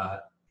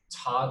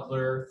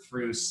toddler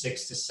through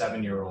 6 to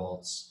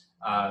 7-year-olds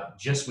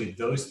just with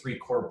those 3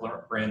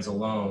 core brands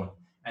alone.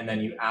 And then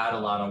you add a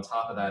lot on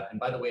top of that. And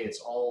by the way, it's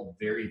all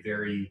very,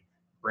 very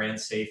brand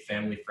safe,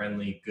 family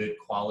friendly, good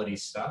quality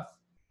stuff.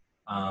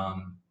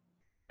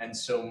 And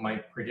so my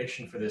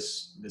prediction for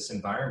this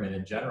environment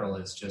in general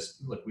is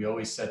just, look, we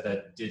always said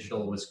that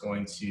digital was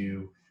going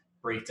to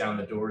break down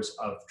the doors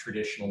of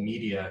traditional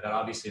media. That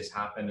obviously has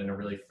happened in a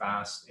really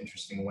fast,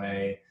 interesting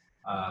way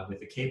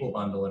with the cable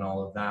bundle and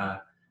all of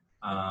that.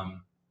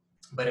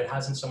 But it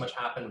hasn't so much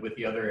happened with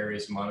the other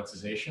areas of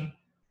monetization,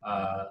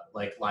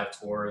 like live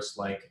tours,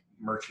 like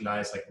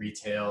merchandise like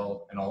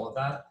retail and all of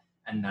that.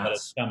 And But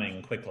it's that's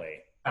coming quickly.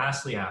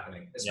 fastly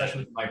happening, especially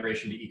with the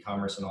migration to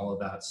e-commerce and all of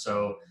that.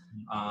 So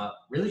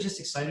really just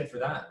excited for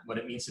that, what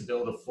it means to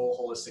build a full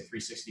holistic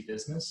 360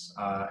 business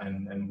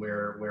and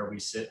where we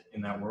sit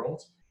in that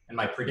world. And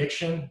my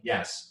prediction,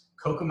 yes,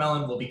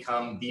 CoComelon will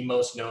become the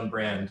most known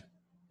brand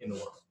in the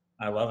world.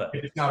 I love it.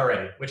 If it's not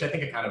already, which I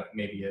think it kind of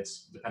maybe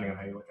is, depending on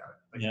how you look at it.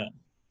 But yeah.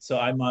 So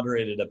I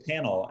moderated a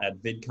panel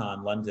at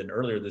VidCon London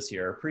earlier this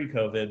year,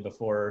 pre-COVID,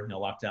 before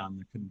lockdown.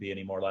 There couldn't be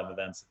any more live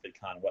events at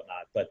VidCon and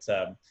whatnot. But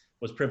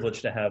was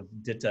privileged to have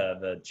Ditta,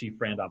 the Chief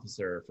Brand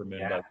Officer for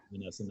Moonbug,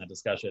 join us in that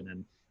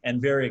discussion,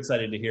 and very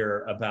excited to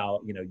hear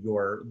about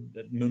your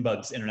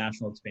Moonbug's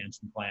international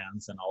expansion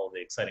plans and all of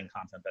the exciting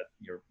content that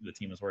the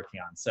team is working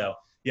on. So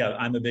yeah,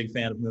 I'm a big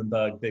fan of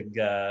Moonbug,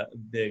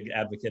 big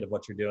advocate of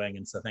what you're doing,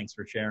 and so thanks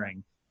for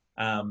sharing.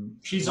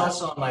 She's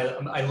also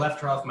on I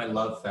left her off my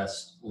Love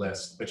Fest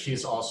list, but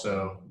she's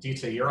also,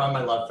 Dita, you're on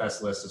my Love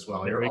Fest list as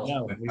well. You're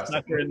also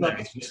fantastic.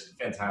 It's just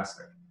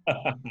fantastic.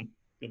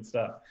 Good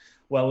stuff.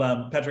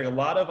 Well, Patrick, a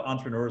lot of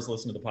entrepreneurs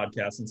listen to the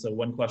podcast. And so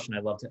one question I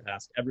love to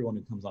ask everyone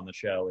who comes on the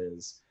show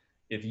is,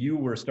 if you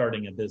were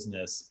starting a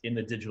business in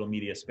the digital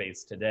media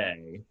space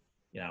today,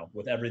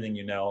 with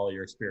everything all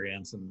your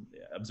experience and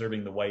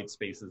observing the white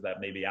spaces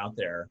that may be out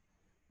there,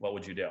 what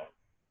would you do?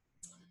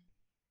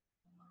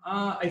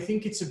 I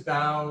think it's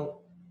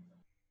about,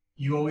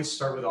 you always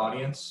start with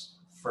audience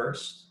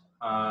first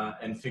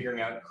and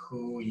figuring out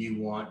who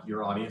you want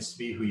your audience to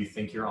be, who you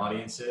think your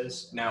audience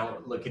is. Now,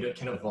 look, it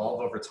can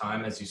evolve over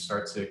time as you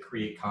start to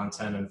create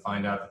content and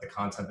find out that the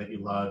content that you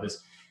love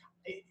is,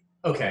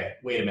 okay,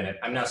 wait a minute,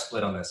 I'm now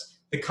split on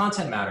this. The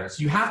content matters.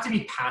 You have to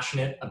be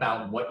passionate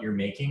about what you're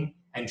making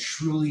and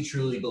truly,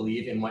 truly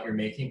believe in what you're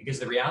making, because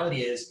the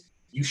reality is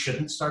you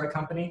shouldn't start a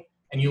company.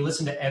 And you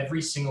listen to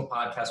every single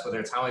podcast, whether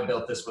it's How I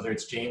Built This, whether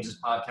it's James's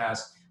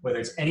podcast, whether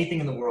it's anything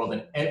in the world,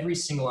 and every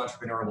single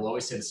entrepreneur will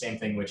always say the same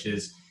thing, which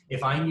is,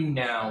 if I knew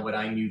now what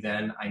I knew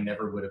then, I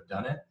never would have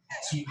done it.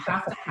 So you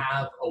have to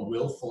have a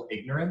willful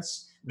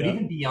ignorance, but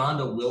even beyond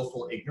a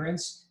willful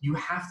ignorance, you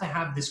have to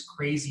have this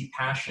crazy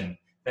passion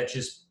that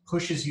just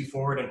pushes you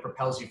forward and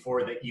propels you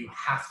forward, that you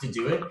have to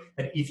do it,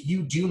 that if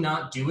you do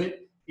not do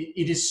it,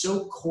 it is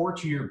so core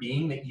to your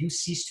being that you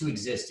cease to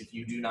exist if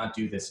you do not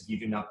do this, if you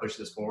do not push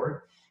this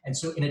forward. And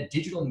so in a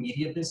digital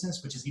media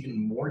business, which is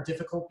even more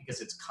difficult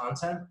because it's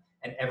content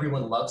and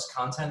everyone loves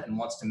content and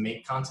wants to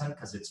make content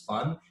because it's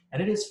fun,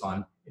 and it is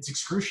fun, it's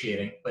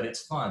excruciating, but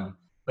it's fun.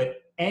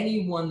 But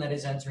anyone that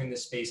is entering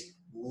this space,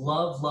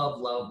 love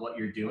what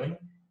you're doing,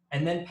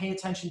 and then pay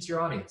attention to your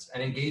audience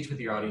and engage with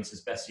your audience as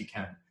best you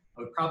can.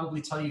 I would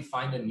probably tell you,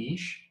 find a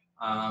niche.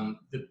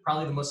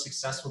 Probably the most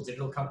successful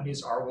digital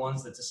companies are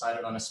ones that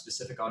decided on a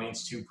specific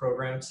audience to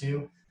program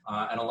to.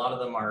 And a lot of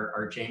them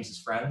are James's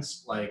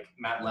friends, like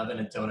Matt Levin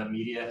at Donut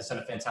Media has done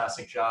a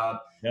fantastic job.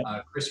 Yep.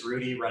 Chris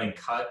Rudy running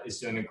Cut is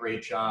doing a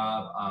great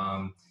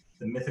job.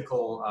 The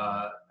Mythical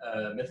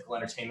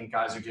Entertainment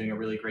guys are doing a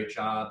really great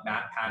job.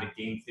 Matt Paddock,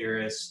 Game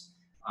Theorist.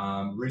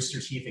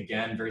 Rooster Teeth,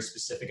 again, very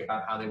specific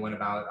about how they went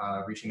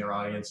about reaching their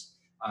audience.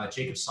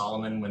 Jacob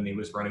Solomon, when he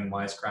was running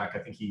Wisecrack, I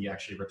think he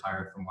actually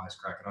retired from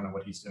Wisecrack. I don't know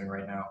what he's doing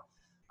right now.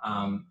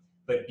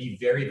 But be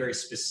very, very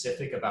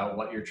specific about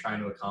what you're trying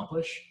to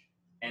accomplish.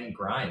 And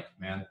grind,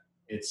 man.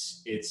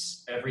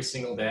 It's every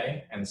single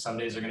day, and some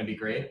days are going to be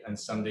great and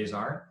some days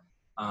aren't.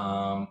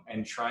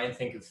 And try and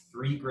think of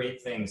 3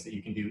 great things that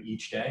you can do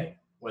each day,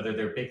 whether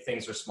they're big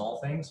things or small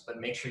things, but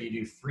make sure you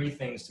do 3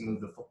 things to move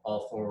the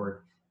football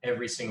forward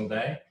every single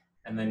day.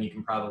 And then you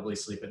can probably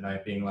sleep at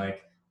night being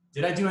like,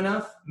 did I do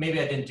enough? Maybe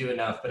I didn't do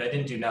enough, but I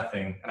didn't do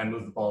nothing and I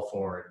moved the ball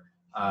forward.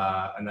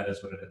 And that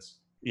is what it is.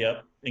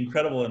 Yep.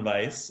 Incredible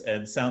advice.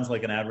 And sounds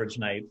like an average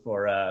night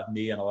for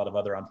me and a lot of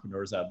other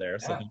entrepreneurs out there.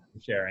 So thanks for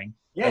sharing.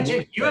 Yeah,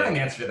 Jim, you have an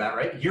answer to that,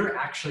 right? You're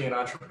actually an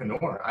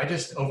entrepreneur. I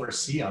just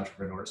oversee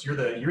entrepreneurs. You're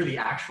the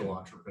actual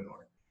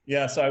entrepreneur.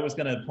 Yeah. So I was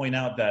going to point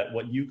out that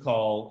what you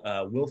call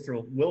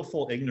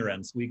willful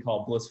ignorance, we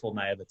call blissful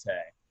naivete.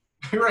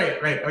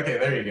 Right. Okay.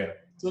 There you go.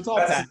 So it's all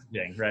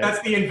packaging, right?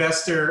 That's the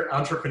investor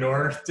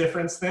entrepreneur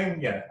difference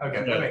thing. Yeah.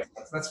 Okay. That makes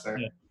sense. That's fair.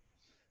 Yeah.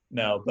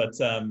 No, but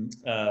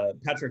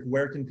Patrick,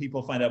 where can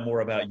people find out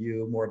more about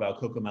you, more about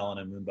CoComelon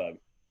and Moonbug?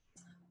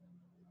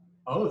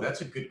 Oh,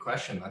 that's a good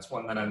question. That's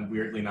one that I'm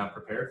weirdly not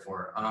prepared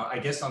for. I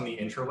guess on the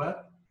intraweb.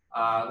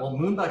 Well,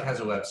 Moonbug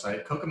has a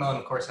website. CoComelon,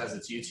 of course, has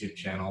its YouTube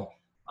channel.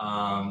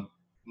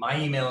 My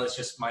email is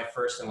just my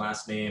first and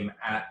last name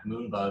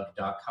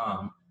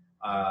 @moonbug.com.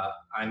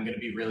 I'm going to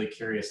be really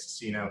curious to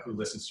see now who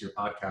listens to your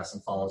podcast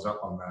and follows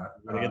up on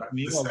that.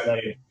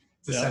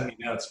 Send me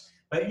notes.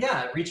 But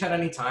yeah, reach out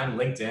anytime.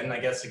 LinkedIn, I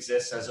guess,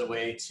 exists as a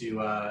way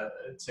to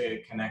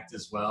connect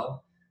as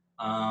well.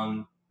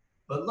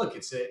 But look,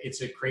 it's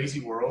a crazy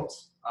world.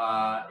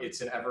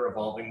 It's an ever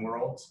evolving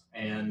world,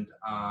 and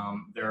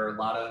there are a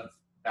lot of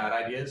bad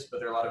ideas, but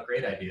there are a lot of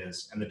great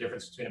ideas. And the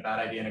difference between a bad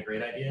idea and a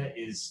great idea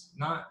is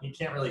you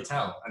can't really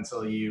tell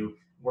until you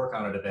work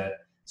on it a bit.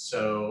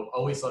 So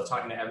always love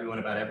talking to everyone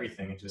about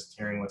everything and just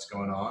hearing what's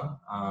going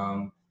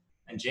on.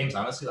 And James,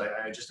 honestly,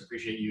 I just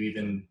appreciate you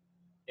even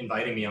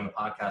inviting me on the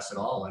podcast at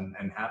all and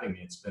having me.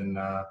 It's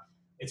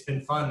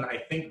been fun. I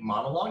think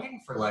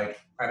monologuing for like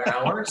an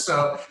hour.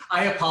 So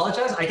I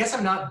apologize. I guess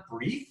I'm not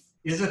brief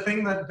is a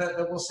thing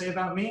that we'll say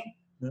about me.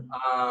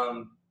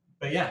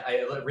 But yeah,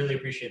 I really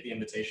appreciate the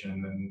invitation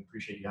and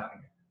appreciate you having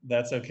me.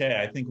 That's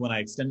okay. I think when I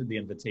extended the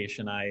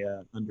invitation, I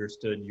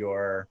understood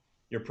your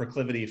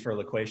proclivity for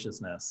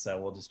loquaciousness. So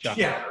we'll just jump.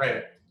 Yeah,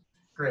 right.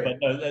 Great.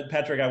 But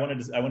Patrick, I wanted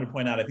to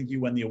point out, I think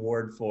you won the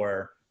award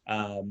for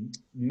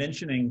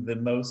mentioning the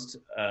most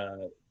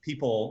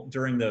people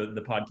during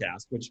the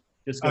podcast, which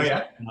just goes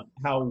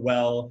how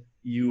well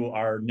you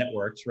are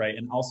networked, right?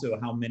 And also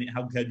how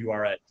good you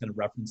are at kind of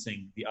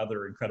referencing the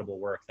other incredible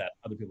work that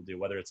other people do,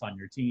 whether it's on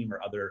your team or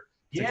other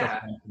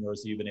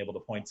entrepreneurs that you've been able to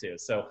point to.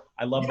 So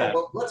I love that.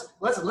 Well,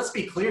 let's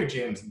be clear,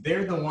 James.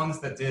 They're the ones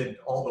that did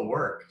all the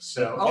work.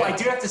 So I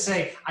do have to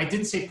say, I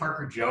didn't say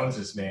Parker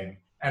Jones's name.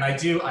 And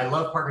I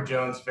love Parker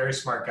Jones, very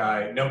smart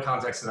guy, no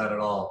context to that at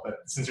all. But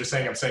since you're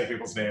saying I'm saying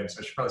people's names,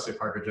 I should probably say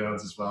Parker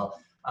Jones as well.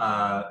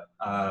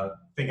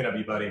 Thinking of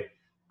you, buddy.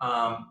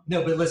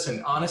 No, but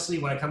listen, honestly,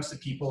 when it comes to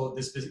people,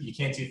 you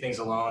can't do things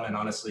alone. And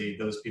honestly,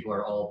 those people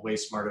are all way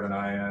smarter than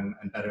I am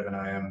and better than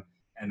I am.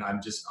 And I'm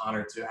just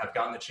honored to have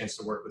gotten the chance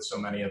to work with so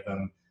many of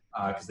them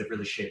because they've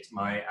really shaped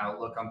my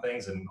outlook on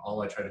things. And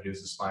all I try to do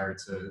is aspire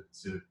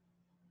to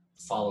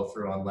follow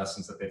through on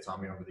lessons that they've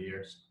taught me over the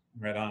years.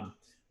 Right on.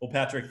 Well,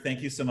 Patrick,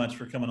 thank you so much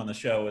for coming on the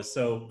show. It was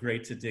so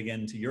great to dig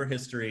into your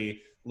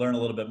history, learn a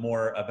little bit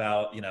more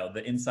about,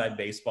 the inside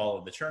baseball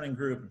of the Chernin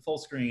Group and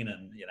Fullscreen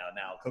and,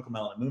 now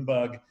CoComelon and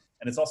Moonbug.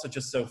 And it's also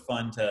just so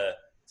fun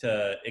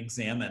to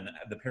examine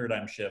the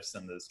paradigm shifts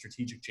and the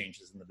strategic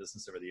changes in the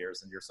business over the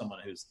years. And you're someone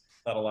who's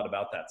thought a lot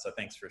about that. So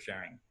thanks for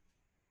sharing.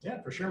 Yeah,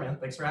 for sure, man.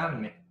 Thanks for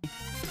having me.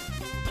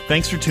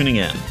 Thanks for tuning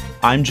in.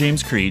 I'm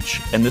James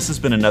Creech, and this has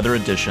been another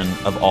edition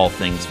of All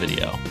Things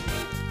Video.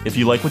 If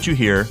you like what you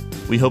hear,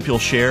 we hope you'll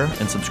share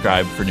and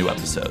subscribe for new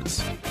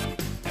episodes.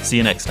 See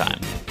you next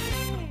time.